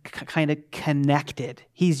just kind of connected.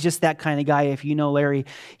 He's just that kind of guy. If you know Larry,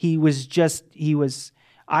 I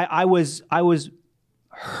was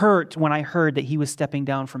hurt when I heard that he was stepping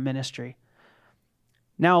down from ministry.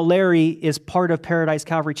 Now Larry is part of Paradise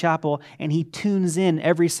Calvary Chapel, and he tunes in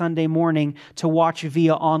every Sunday morning to watch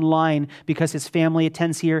via online because his family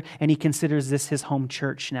attends here, and he considers this his home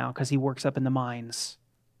church now because he works up in the mines.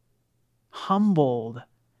 Humbled.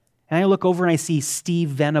 And I look over and I see Steve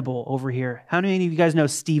Venable over here. How many of you guys know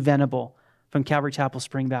Steve Venable from Calvary Chapel,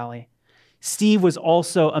 Spring Valley? Steve was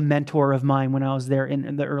also a mentor of mine when I was there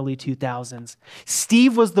in the early 2000s.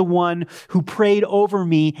 Steve was the one who prayed over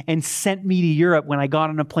me and sent me to Europe when I got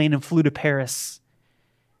on a plane and flew to Paris.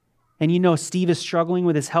 And you know, Steve is struggling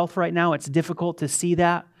with his health right now. It's difficult to see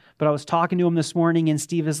that. But I was talking to him this morning, and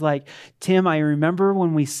Steve is like, Tim, I remember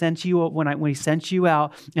when we sent you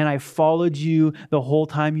out, and I followed you the whole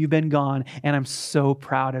time you've been gone, and I'm so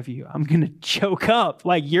proud of you. I'm gonna choke up.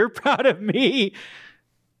 Like, you're proud of me,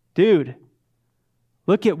 dude.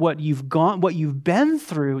 Look at what you've been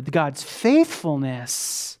through. God's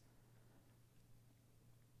faithfulness.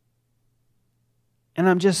 And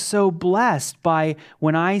I'm just so blessed by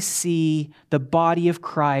when I see the body of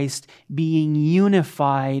Christ being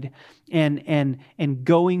unified and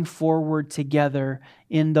going forward together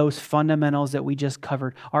in those fundamentals that we just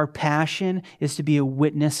covered. Our passion is to be a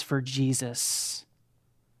witness for Jesus.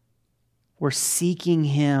 We're seeking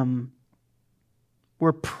Him.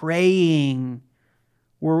 We're praying.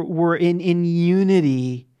 We're in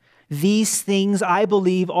unity. These things, I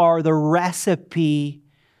believe, are the recipe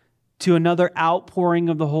to another outpouring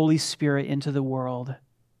of the Holy Spirit into the world.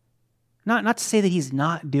 Not to say that He's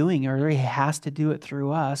not doing it or He has to do it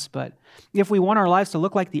through us, but if we want our lives to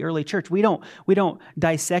look like the early church, we don't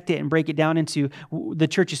dissect it and break it down into the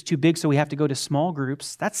church is too big so we have to go to small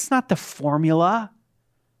groups. That's not the formula.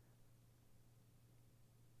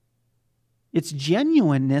 It's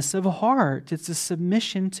genuineness of heart. It's a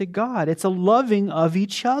submission to God. It's a loving of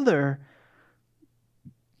each other.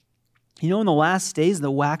 You know, in the last days,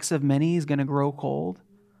 the wax of many is going to grow cold.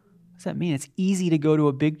 What does that mean? It's easy to go to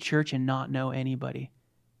a big church and not know anybody.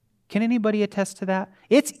 Can anybody attest to that?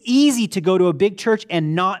 It's easy to go to a big church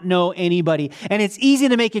and not know anybody. And it's easy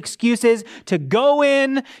to make excuses to go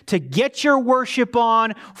in, to get your worship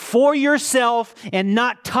on for yourself and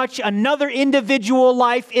not touch another individual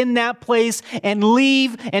life in that place and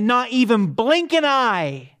leave and not even blink an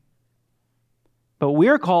eye. But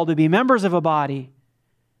we're called to be members of a body.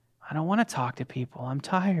 I don't want to talk to people. I'm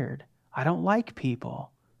tired. I don't like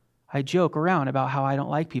people. I joke around about how I don't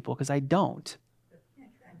like people because I don't.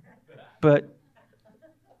 But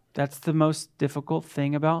that's the most difficult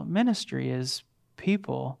thing about ministry is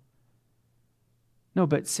people. No,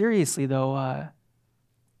 but seriously though,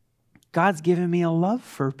 God's given me a love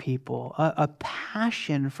for people, a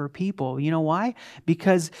passion for people. You know why?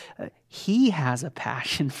 Because He has a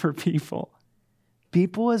passion for people.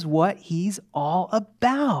 People is what He's all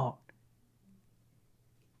about.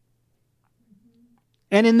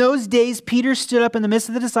 And in those days, Peter stood up in the midst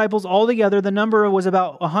of the disciples all together. The number was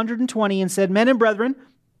about 120 and said, Men and brethren,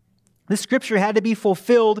 this scripture had to be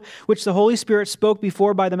fulfilled, which the Holy Spirit spoke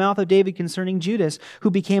before by the mouth of David concerning Judas,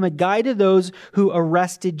 who became a guide to those who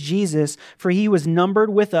arrested Jesus, for he was numbered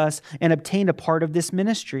with us and obtained a part of this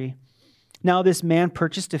ministry. Now this man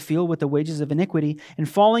purchased a field with the wages of iniquity, and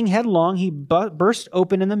falling headlong, he burst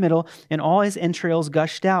open in the middle, and all his entrails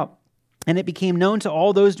gushed out. And it became known to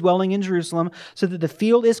all those dwelling in Jerusalem, so that the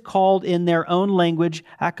field is called in their own language,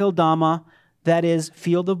 Akeldama, that is,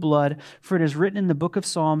 field of blood. For it is written in the book of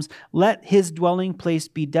Psalms, Let his dwelling place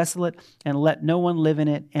be desolate, and let no one live in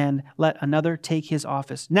it, and let another take his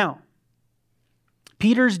office. Now,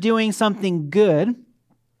 Peter's doing something good.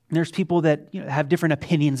 There's people that have different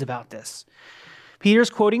opinions about this.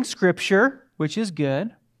 Peter's quoting scripture, which is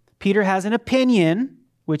good. Peter has an opinion,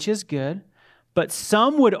 which is good. But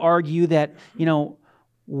some would argue that,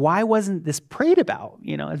 why wasn't this prayed about?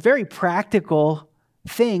 A very practical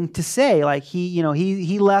thing to say. Like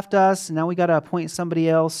he left us, and now we got to appoint somebody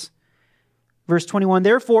else. Verse 21,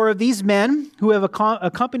 Therefore, of these men who have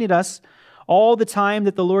accompanied us all the time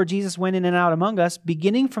that the Lord Jesus went in and out among us,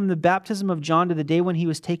 beginning from the baptism of John to the day when he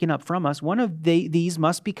was taken up from us, one of these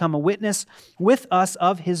must become a witness with us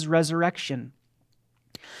of his resurrection.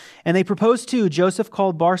 And they proposed two, Joseph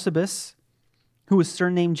called Barsabas, who was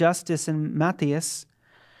surnamed Justus, and Matthias.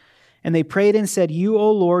 And they prayed and said, You,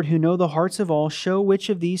 O Lord, who know the hearts of all, show which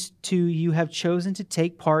of these two you have chosen to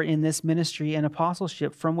take part in this ministry and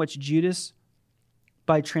apostleship, from which Judas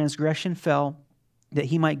by transgression fell, that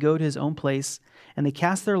he might go to his own place. And they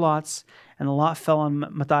cast their lots, and the lot fell on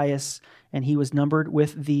Matthias, and he was numbered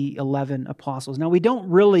with the 11 apostles. Now, we don't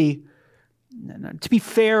really, to be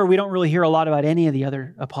fair, we don't really hear a lot about any of the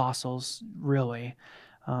other apostles, really.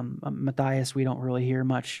 Matthias, we don't really hear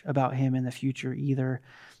much about him in the future either.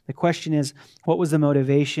 The question is, what was the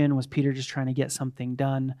motivation? Was Peter just trying to get something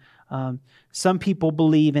done? Some people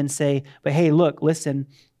believe and say, but hey, look, listen,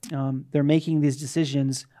 they're making these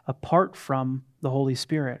decisions apart from the Holy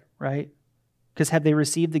Spirit, right? Because have they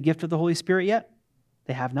received the gift of the Holy Spirit yet?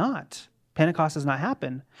 They have not. Pentecost has not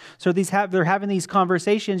happened. So they're having these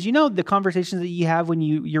conversations. You know the conversations that you have when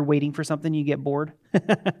you're waiting for something, you get bored?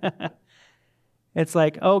 It's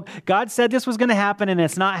like, oh, God said this was going to happen and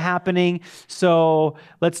it's not happening, so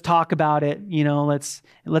let's talk about it.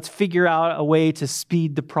 Let's figure out a way to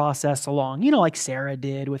speed the process along. Like Sarah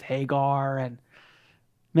did with Hagar and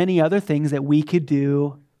many other things that we could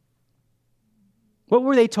do. What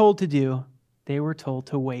were they told to do? They were told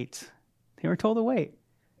to wait. They were told to wait.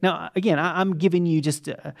 Now, again, I'm giving you just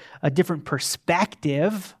a different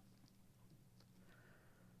perspective.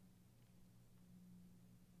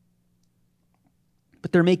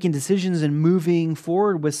 But they're making decisions and moving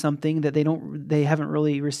forward with something that they haven't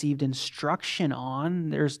really received instruction on.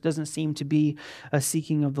 There doesn't seem to be a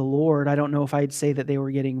seeking of the Lord. I don't know if I'd say that they were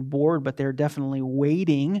getting bored, but they're definitely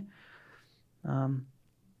waiting.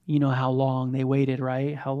 You know how long they waited,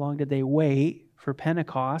 right? How long did they wait for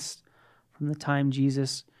Pentecost from the time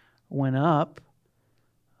Jesus went up?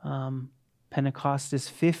 Pentecost is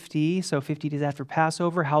 50, so 50 days after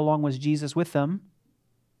Passover. How long was Jesus with them?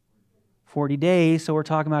 40 days, so we're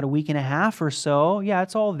talking about a week and a half or so. Yeah,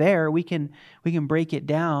 it's all there. We can break it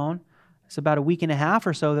down. It's about a week and a half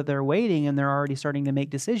or so that they're waiting, and they're already starting to make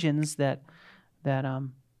decisions that it's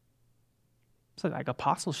like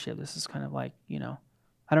apostleship. This is kind of like,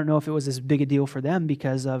 I don't know if it was as big a deal for them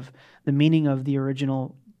because of the meaning of the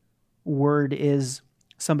original word is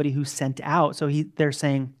somebody who's sent out. So they're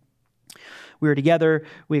saying, we were together,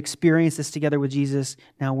 we experienced this together with Jesus,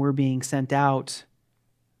 now we're being sent out.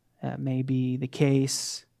 That may be the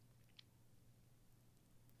case.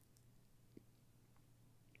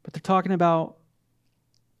 But they're talking about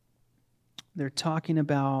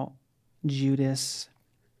Judas.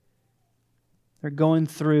 They're going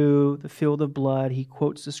through the field of blood. He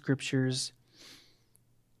quotes the scriptures.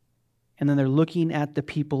 And then they're looking at the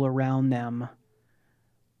people around them,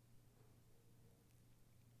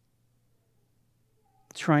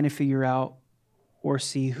 trying to figure out or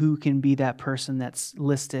see who can be that person that's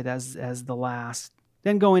listed as the last.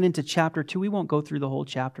 Then going into chapter 2, we won't go through the whole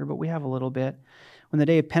chapter, but we have a little bit. When the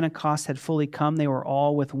day of Pentecost had fully come, they were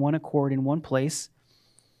all with one accord in one place.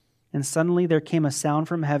 And suddenly there came a sound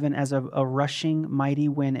from heaven as of a rushing mighty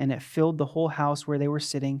wind, and it filled the whole house where they were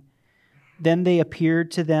sitting. Then there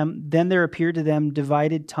appeared to them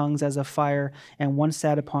divided tongues as of fire, and one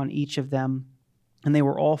sat upon each of them. And they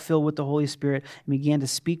were all filled with the Holy Spirit and began to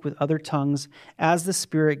speak with other tongues as the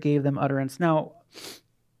Spirit gave them utterance. Now,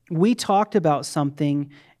 we talked about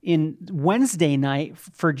something in Wednesday night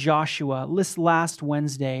for Joshua. This last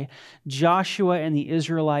Wednesday, Joshua and the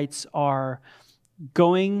Israelites are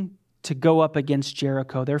going to go up against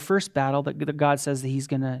Jericho. Their first battle that God says that he's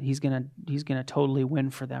gonna totally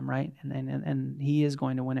win for them, right? And he is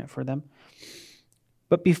going to win it for them.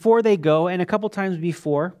 But before they go, and a couple times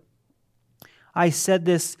before, I said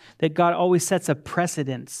this, that God always sets a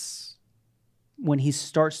precedence when he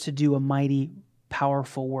starts to do a mighty,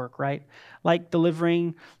 powerful work, right? Like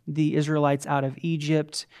delivering the Israelites out of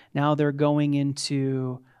Egypt. Now they're going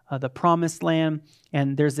into the promised land,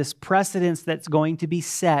 and there's this precedence that's going to be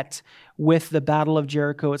set with the Battle of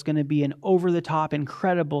Jericho. It's going to be an over-the-top,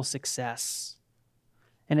 incredible success.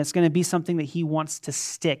 And it's going to be something that he wants to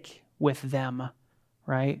stick with them,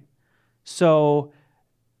 right? So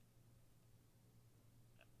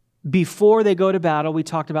before they go to battle, we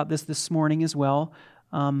talked about this morning as well,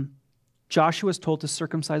 Joshua is told to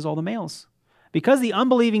circumcise all the males. Because the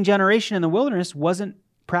unbelieving generation in the wilderness wasn't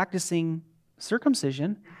practicing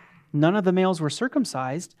circumcision, none of the males were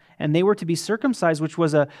circumcised, and they were to be circumcised, which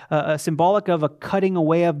was a symbolic of a cutting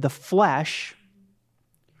away of the flesh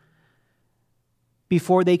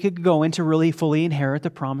before they could go in to really fully inherit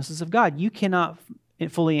the promises of God. You cannot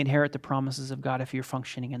fully inherit the promises of God if you're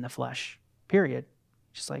functioning in the flesh, period.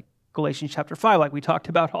 Just like Galatians chapter 5, like we talked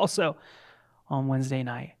about also on Wednesday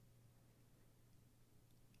night.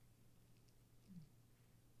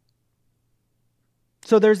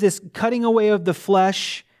 So there's this cutting away of the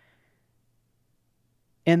flesh,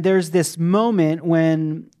 and there's this moment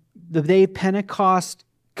when the day of Pentecost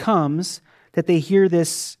comes that they hear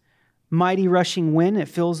this mighty rushing wind. It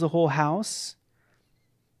fills the whole house.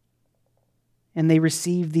 And they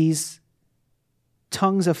receive these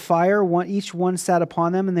tongues of fire. Each one sat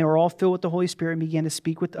upon them, and they were all filled with the Holy Spirit and began to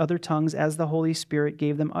speak with other tongues as the Holy Spirit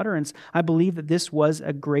gave them utterance. I believe that this was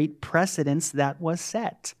a great precedence that was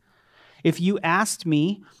set. If you asked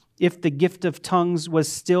me if the gift of tongues was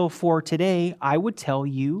still for today, I would tell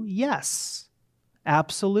you yes,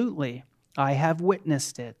 absolutely. I have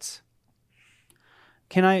witnessed it.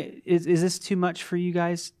 Is this too much for you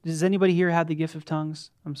guys? Does anybody here have the gift of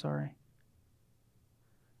tongues? I'm sorry.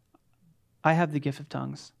 I have the gift of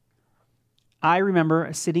tongues. I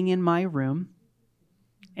remember sitting in my room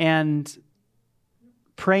and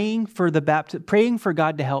praying for praying for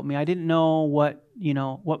God to help me. I didn't know what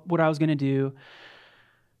I was going to do.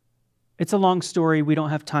 It's a long story we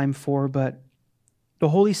don't have time for, but the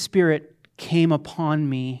Holy Spirit came upon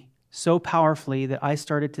me so powerfully that I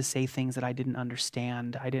started to say things that I didn't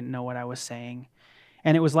understand. I didn't know what I was saying.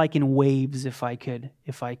 And it was like in waves, if I could.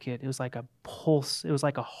 It was like a pulse. It was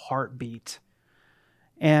like a heartbeat.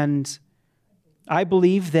 And I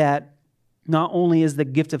believe that not only is the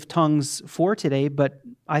gift of tongues for today, but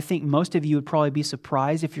I think most of you would probably be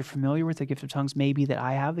surprised if you're familiar with the gift of tongues, maybe that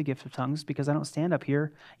I have the gift of tongues, because I don't stand up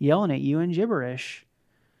here yelling at you in gibberish.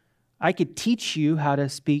 I could teach you how to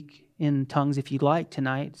speak in tongues if you'd like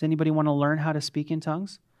tonight. Does anybody want to learn how to speak in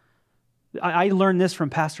tongues? I learned this from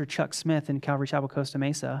Pastor Chuck Smith in Calvary Chapel, Costa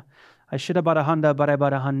Mesa. I should have bought a Honda, but I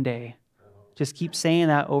bought a Hyundai. Just keep saying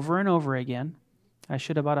that over and over again. I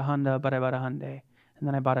should have bought a Honda, but I bought a Hyundai. And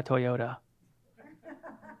then I bought a Toyota,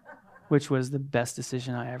 which was the best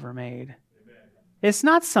decision I ever made. It's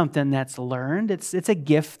not something that's learned. It's a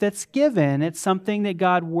gift that's given. It's something that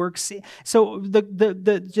God works. So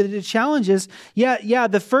the challenge is,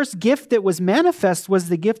 the first gift that was manifest was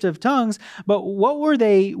the gift of tongues, but what were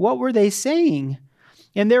they saying?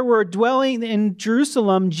 And there were dwelling in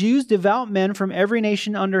Jerusalem Jews, devout men from every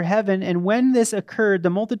nation under heaven. And when this occurred, the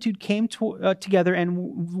multitude came together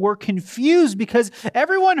and were confused because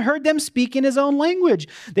everyone heard them speak in his own language.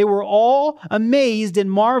 They were all amazed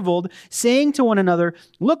and marveled, saying to one another,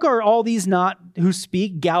 "Look, are all these not who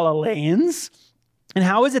speak Galileans? And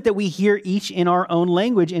how is it that we hear each in our own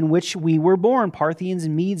language in which we were born? Parthians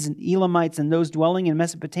and Medes and Elamites and those dwelling in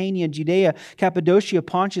Mesopotamia, Judea, Cappadocia,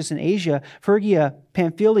 Pontus and Asia, Phrygia,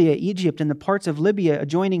 Pamphylia, Egypt, and the parts of Libya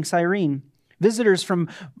adjoining Cyrene. Visitors from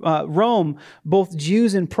Rome, both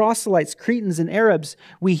Jews and proselytes, Cretans and Arabs.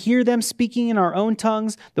 We hear them speaking in our own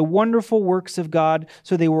tongues the wonderful works of God."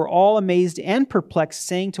 So they were all amazed and perplexed,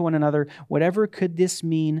 saying to one another, "Whatever could this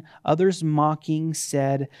mean?" Others mocking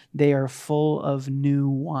said, "They are full of new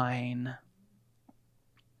wine."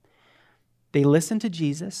 They listened to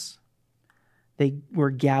Jesus. They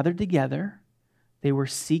were gathered together. They were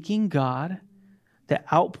seeking God. The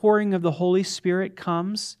outpouring of the Holy Spirit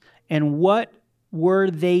comes. And what were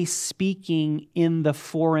they speaking in the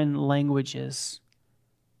foreign languages?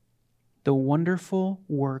 The wonderful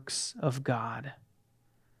works of God.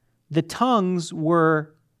 The tongues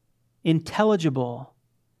were intelligible.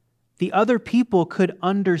 The other people could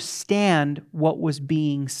understand what was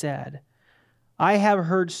being said. I have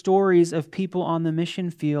heard stories of people on the mission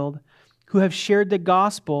field who have shared the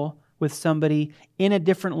gospel with somebody in a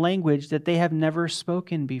different language that they have never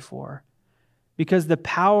spoken before. Because the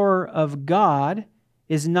power of God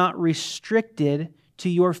is not restricted to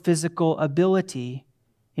your physical ability.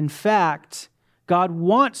 In fact, God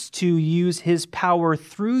wants to use His power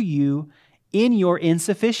through you in your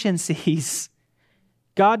insufficiencies.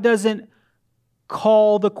 God doesn't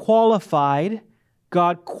call the qualified.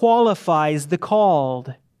 God qualifies the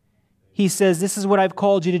called. He says, "This is what I've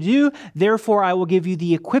called you to do, therefore I will give you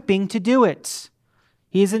the equipping to do it."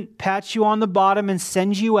 He doesn't pat you on the bottom and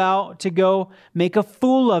send you out to go make a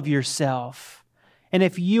fool of yourself. And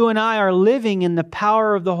if you and I are living in the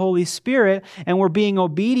power of the Holy Spirit and we're being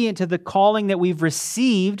obedient to the calling that we've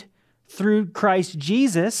received through Christ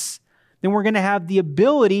Jesus, then we're going to have the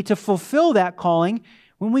ability to fulfill that calling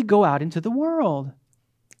when we go out into the world.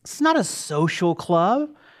 It's not a social club.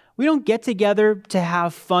 We don't get together to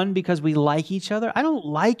have fun because we like each other. I don't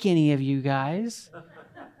like any of you guys.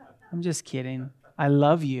 I'm just kidding. I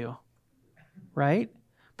love you, right?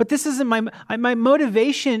 But this isn't my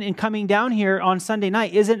motivation in coming down here on Sunday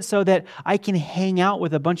night isn't so that I can hang out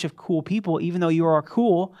with a bunch of cool people, even though you are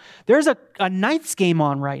cool. There's a Knights game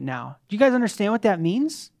on right now. Do you guys understand what that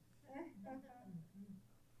means?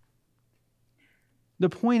 The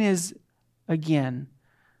point is, again,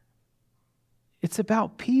 it's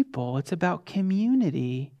about people. It's about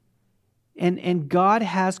community. And God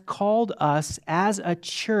has called us as a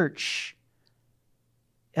church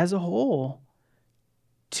as a whole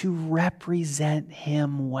to represent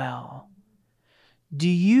Him well. Do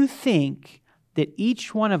you think that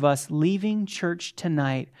each one of us leaving church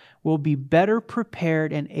tonight will be better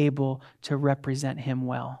prepared and able to represent Him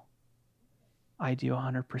well? I do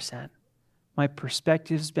 100%. My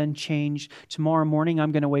perspective's been changed. Tomorrow morning,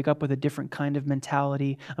 I'm going to wake up with a different kind of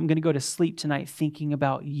mentality. I'm going to go to sleep tonight thinking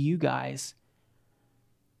about you guys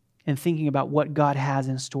and thinking about what God has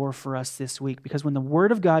in store for us this week. Because when the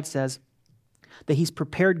Word of God says that He's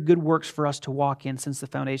prepared good works for us to walk in since the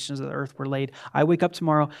foundations of the earth were laid, I wake up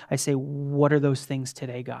tomorrow, I say, what are those things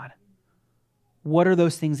today, God? What are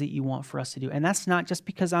those things that you want for us to do? And that's not just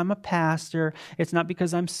because I'm a pastor. It's not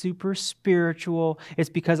because I'm super spiritual. It's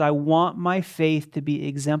because I want my faith to be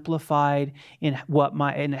exemplified in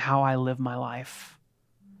how I live my life.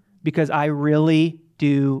 Because I really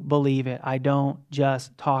do believe it. I don't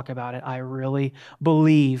just talk about it. I really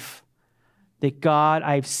believe that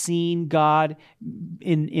I've seen God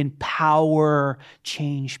in power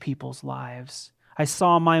change people's lives. I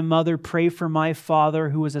saw my mother pray for my father,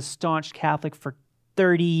 who was a staunch Catholic for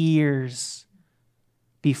 30 years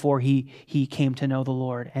before he came to know the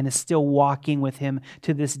Lord, and is still walking with him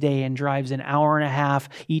to this day, and drives an hour and a half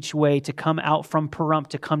each way to come out from Pahrump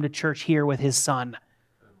to come to church here with his son,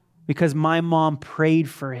 because my mom prayed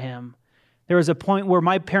for him. There was a point where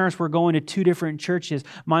my parents were going to 2 different churches.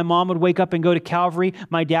 My mom would wake up and go to Calvary.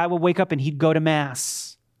 My dad would wake up and he'd go to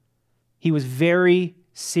Mass. He was very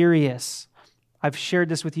serious. I've shared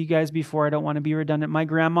this with you guys before. I don't want to be redundant. My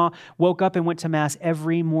grandma woke up and went to Mass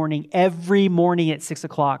every morning at 6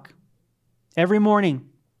 o'clock. Every morning.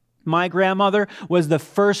 My grandmother was the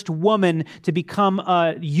first woman to become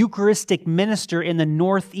a Eucharistic minister in the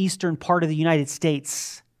northeastern part of the United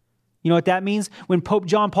States. You know what that means? When Pope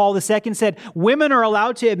John Paul II said, women are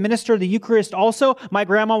allowed to administer the Eucharist also, my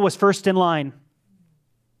grandma was first in line.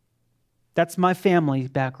 That's my family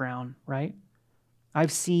background, right?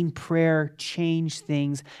 I've seen prayer change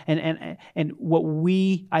things. And what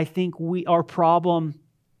I think our problem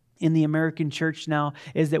in the American church now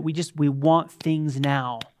is that we want things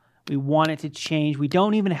now. We want it to change. We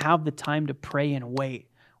don't even have the time to pray and wait.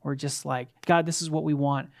 We're just like, God, this is what we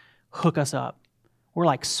want. Hook us up. We're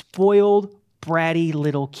like spoiled, bratty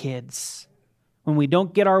little kids. When we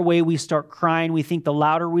don't get our way, we start crying. We think the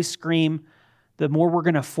louder we scream, the more we're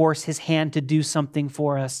going to force his hand to do something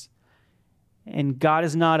for us. And God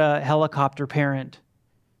is not a helicopter parent.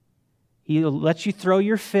 He lets you throw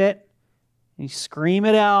your fit, and you scream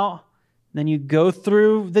it out, then you go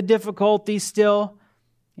through the difficulty still,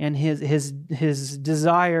 and his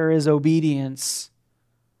desire is obedience.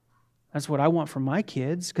 That's what I want from my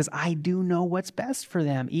kids, because I do know what's best for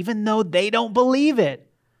them, even though they don't believe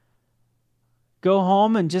it. Go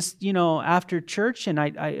home and just, after church, and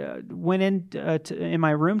I went in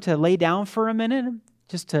my room to lay down for a minute,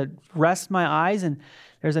 just to rest my eyes, and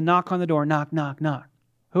there's a knock on the door. Knock, knock, knock.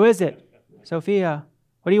 Who is it? Sophia.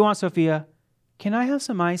 What do you want, Sophia? Can I have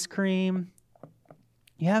some ice cream?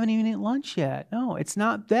 You haven't even eaten lunch yet. No, it's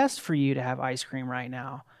not best for you to have ice cream right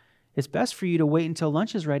now. It's best for you to wait until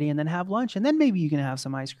lunch is ready and then have lunch, and then maybe you can have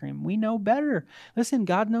some ice cream. We know better. Listen,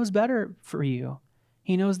 God knows better for you.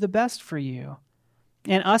 He knows the best for you.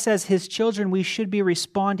 And us as his children, we should be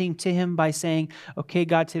responding to him by saying, okay,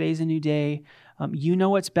 God, today's a new day. You know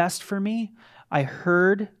what's best for me. I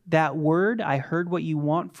heard that word. I heard what you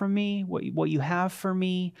want from me, what you have for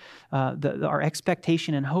me. Our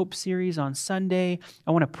Expectation and Hope series on Sunday.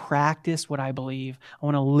 I want to practice what I believe. I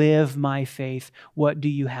want to live my faith. What do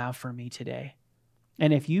you have for me today?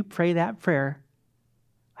 And if you pray that prayer,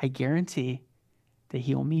 I guarantee that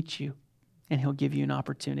he'll meet you and he'll give you an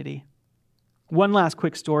opportunity. One last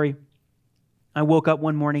quick story. I woke up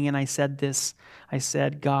one morning and I said this. I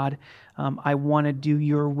said, God, I want to do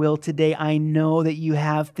your will today. I know that you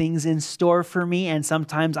have things in store for me, and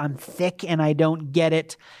sometimes I'm thick and I don't get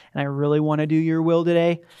it, and I really want to do your will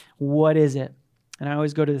today. What is it? And I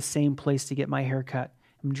always go to the same place to get my hair cut.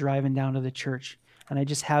 I'm driving down to the church, and I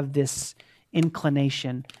just have this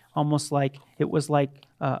inclination, almost like it was like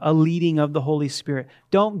a leading of the Holy Spirit.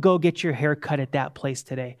 Don't go get your hair cut at that place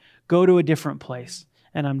today. Go to a different place.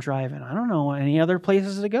 And I'm driving. I don't know any other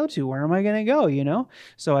places to go to. Where am I going to go,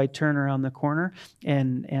 So I turn around the corner,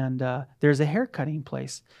 and there's a hair cutting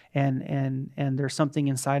place. And there's something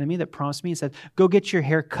inside of me that prompts me and said, go get your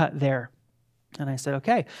hair cut there. And I said,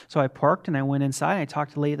 okay. So I parked and I went inside. And I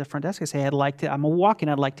talked to the lady at the front desk. I say, I'm a walk-in.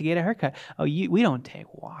 I'd like to get a haircut. Oh, we don't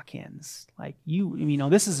take walk-ins. Like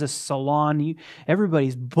this is a salon.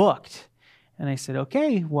 Everybody's booked. And I said,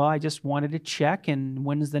 okay, well, I just wanted to check, and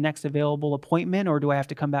when is the next available appointment, or do I have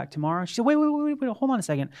to come back tomorrow? She said, wait, hold on a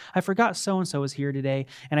second. I forgot so-and-so was here today,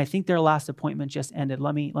 and I think their last appointment just ended.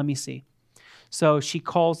 Let me see. So she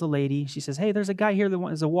calls the lady. She says, hey, there's a guy here that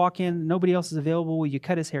wants a walk-in. Nobody else is available. Will you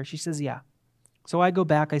cut his hair? She says, yeah. So I go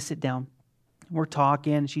back. I sit down. We're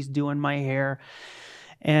talking. She's doing my hair,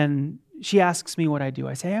 and she asks me what I do.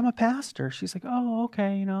 I say, I'm a pastor. She's like, oh,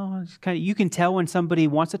 okay. You can tell when somebody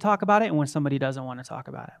wants to talk about it and when somebody doesn't want to talk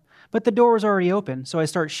about it. But the door was already open. So I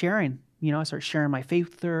start sharing, I start sharing my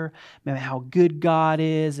faith with her, how good God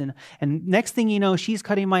is. And next thing you know, she's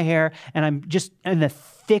cutting my hair, and I'm just in the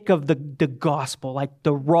thick of the gospel, like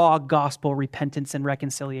the raw gospel, repentance and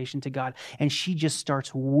reconciliation to God. And she just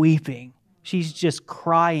starts weeping. She's just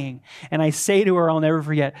crying. And I say to her, I'll never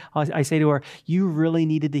forget, I say to her, you really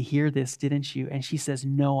needed to hear this, didn't you? And she says,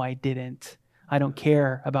 no, I didn't. I don't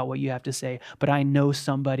care about what you have to say, but I know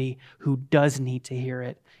somebody who does need to hear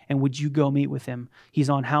it. And would you go meet with him? He's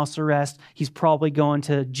on house arrest. He's probably going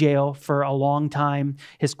to jail for a long time.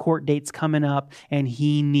 His court date's coming up, and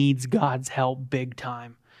he needs God's help big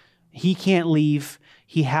time. He can't leave.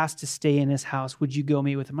 He has to stay in his house. Would you go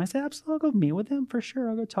meet with him? I said, absolutely, I'll go meet with him for sure.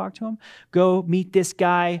 I'll go talk to him. Go meet this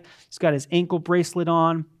guy. He's got his ankle bracelet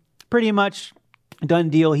on. Pretty much done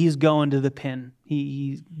deal. He's going to the pen.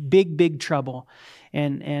 He's big trouble.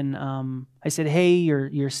 And I said, hey,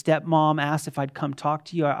 your stepmom asked if I'd come talk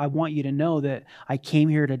to you. I want you to know that I came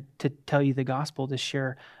here to tell you the gospel, to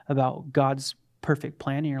share about God's perfect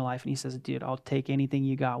plan in your life. And he says, dude, I'll take anything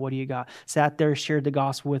you got. What do you got? Sat there, shared the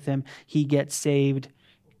gospel with him. He gets saved.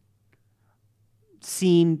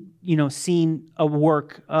 Seen a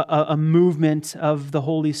work, a movement of the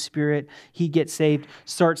Holy Spirit. He gets saved,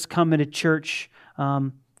 starts coming to church.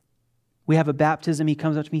 We have a baptism. He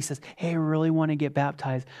comes up to me, he says, hey, I really want to get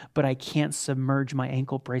baptized, but I can't submerge my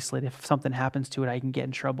ankle bracelet. If something happens to it, I can get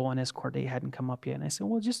in trouble, and his court date hadn't come up yet. And I said,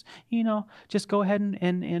 well, just go ahead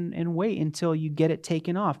and wait until you get it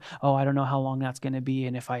taken off. Oh, I don't know how long that's going to be.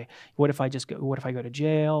 And what if I go to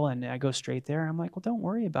jail and I go straight there? I'm like, well, don't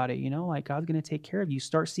worry about it. Like God's going to take care of you.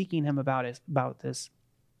 Start seeking him about this.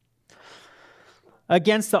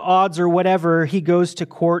 Against the odds or whatever, he goes to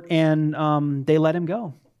court and they let him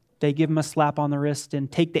go. They give him a slap on the wrist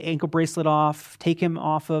and take the ankle bracelet off, take him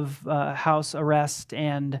off of house arrest,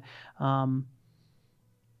 and let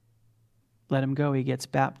him go. He gets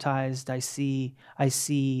baptized. I see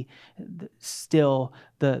still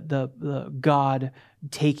the God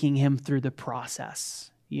taking him through the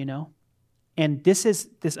process, And this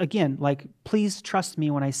again, like, please trust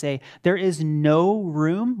me when I say there is no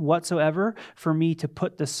room whatsoever for me to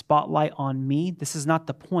put the spotlight on me. This is not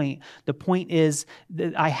the point. The point is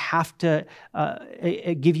that I have to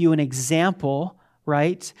give you an example,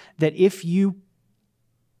 right? That if you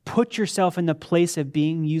put yourself in the place of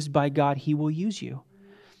being used by God, he will use you.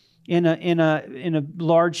 In a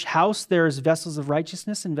large house, there's vessels of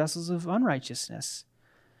righteousness and vessels of unrighteousness.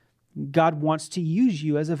 God wants to use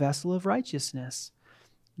you as a vessel of righteousness.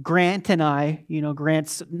 Grant and I,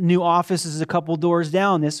 Grant's new office is a couple doors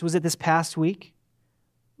down. Was it this past week?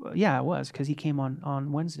 Well, yeah, it was, because he came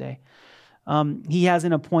on Wednesday. He has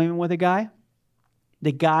an appointment with a guy.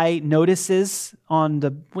 The guy notices on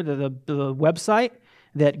the website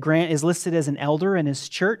that Grant is listed as an elder in his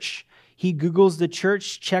church. He Googles the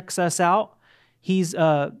church, checks us out. He's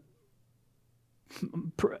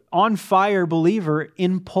on fire believer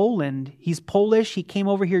in Poland. He's Polish. He came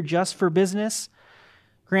over here just for business.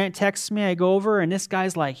 Grant texts me. I go over, and this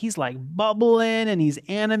guy's he's bubbling, and he's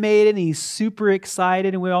animated, and he's super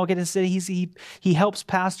excited, and we all get to sit. He helps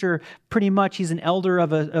pastor pretty much. He's an elder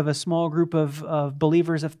of a small group of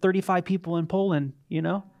believers of 35 people in Poland,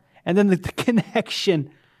 And then the connection.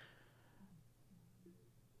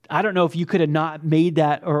 I don't know if you could have not made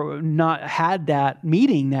that or not had that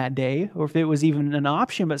meeting that day, or if it was even an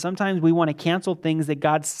option, but sometimes we want to cancel things that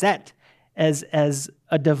God set as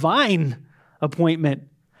a divine appointment.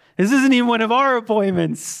 This isn't even one of our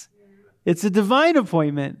appointments. It's a divine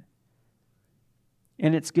appointment.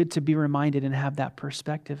 And it's good to be reminded and have that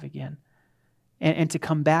perspective again. And to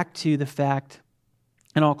come back to the fact,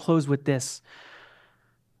 and I'll close with this,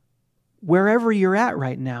 wherever you're at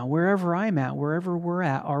right now, wherever I'm at, wherever we're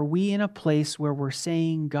at, are we in a place where we're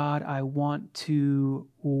saying, God, I want to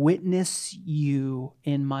witness you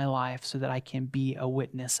in my life so that I can be a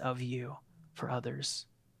witness of you for others?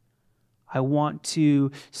 I want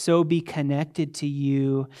to so be connected to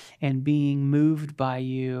you and being moved by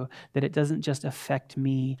you that it doesn't just affect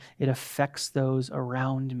me, it affects those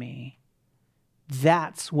around me.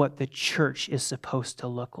 That's what the church is supposed to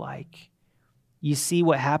look like. You see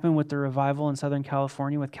what happened with the revival in Southern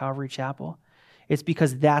California with Calvary Chapel? It's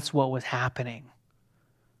because that's what was happening.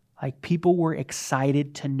 People were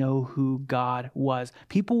excited to know who God was.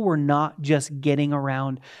 People were not just getting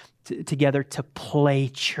around together to play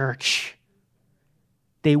church.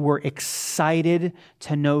 They were excited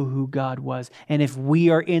to know who God was. And if we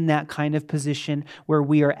are in that kind of position where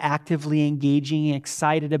we are actively engaging and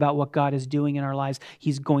excited about what God is doing in our lives,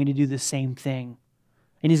 he's going to do the same thing.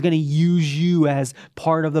 And he's going to use you as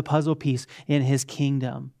part of the puzzle piece in his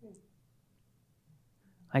kingdom.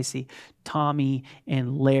 I see Tommy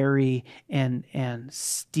and Larry and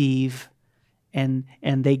Steve, and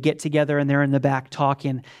they get together and they're in the back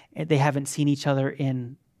talking. They haven't seen each other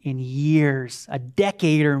in years, a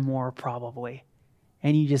decade or more probably.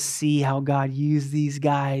 And you just see how God used these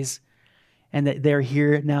guys and that they're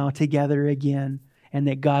here now together again, and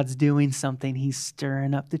that God's doing something. He's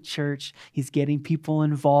stirring up the church. He's getting people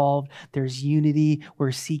involved. There's unity.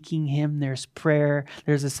 We're seeking Him. There's prayer.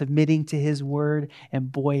 There's a submitting to His word. And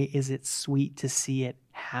boy, is it sweet to see it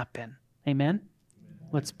happen. Amen?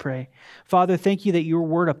 Let's pray. Father, thank you that your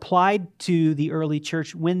word applied to the early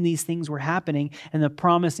church when these things were happening and the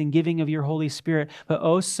promise and giving of your Holy Spirit. But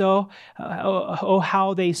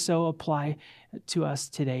how they so apply to us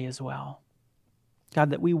today as well.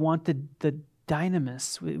 God, that we want the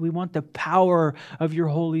dynamis. We want the power of your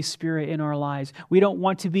Holy Spirit in our lives. We don't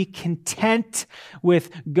want to be content with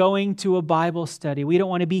going to a Bible study. We don't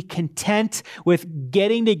want to be content with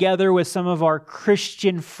getting together with some of our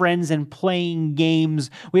Christian friends and playing games.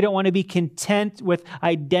 We don't want to be content with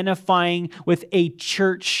identifying with a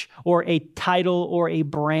church or a title or a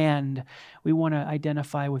brand. We want to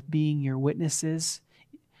identify with being your witnesses,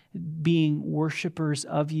 being worshipers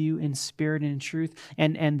of you in spirit and in truth,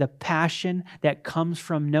 and the passion that comes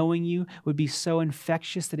from knowing you would be so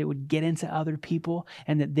infectious that it would get into other people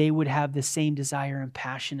and that they would have the same desire and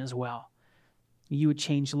passion as well. You would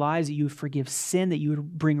change lives, that you would forgive sin, that you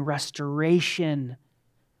would bring restoration,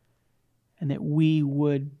 and that we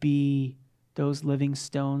would be those living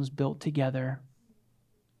stones built together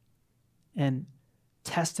and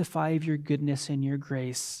testify of your goodness and your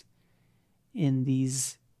grace in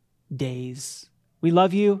these days. We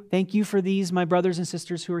love you. Thank you for these, my brothers and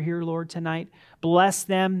sisters who are here, Lord, tonight. Bless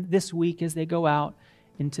them this week as they go out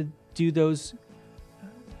and to do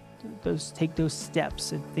take those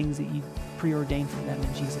steps and things that you preordained for them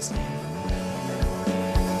in Jesus' name.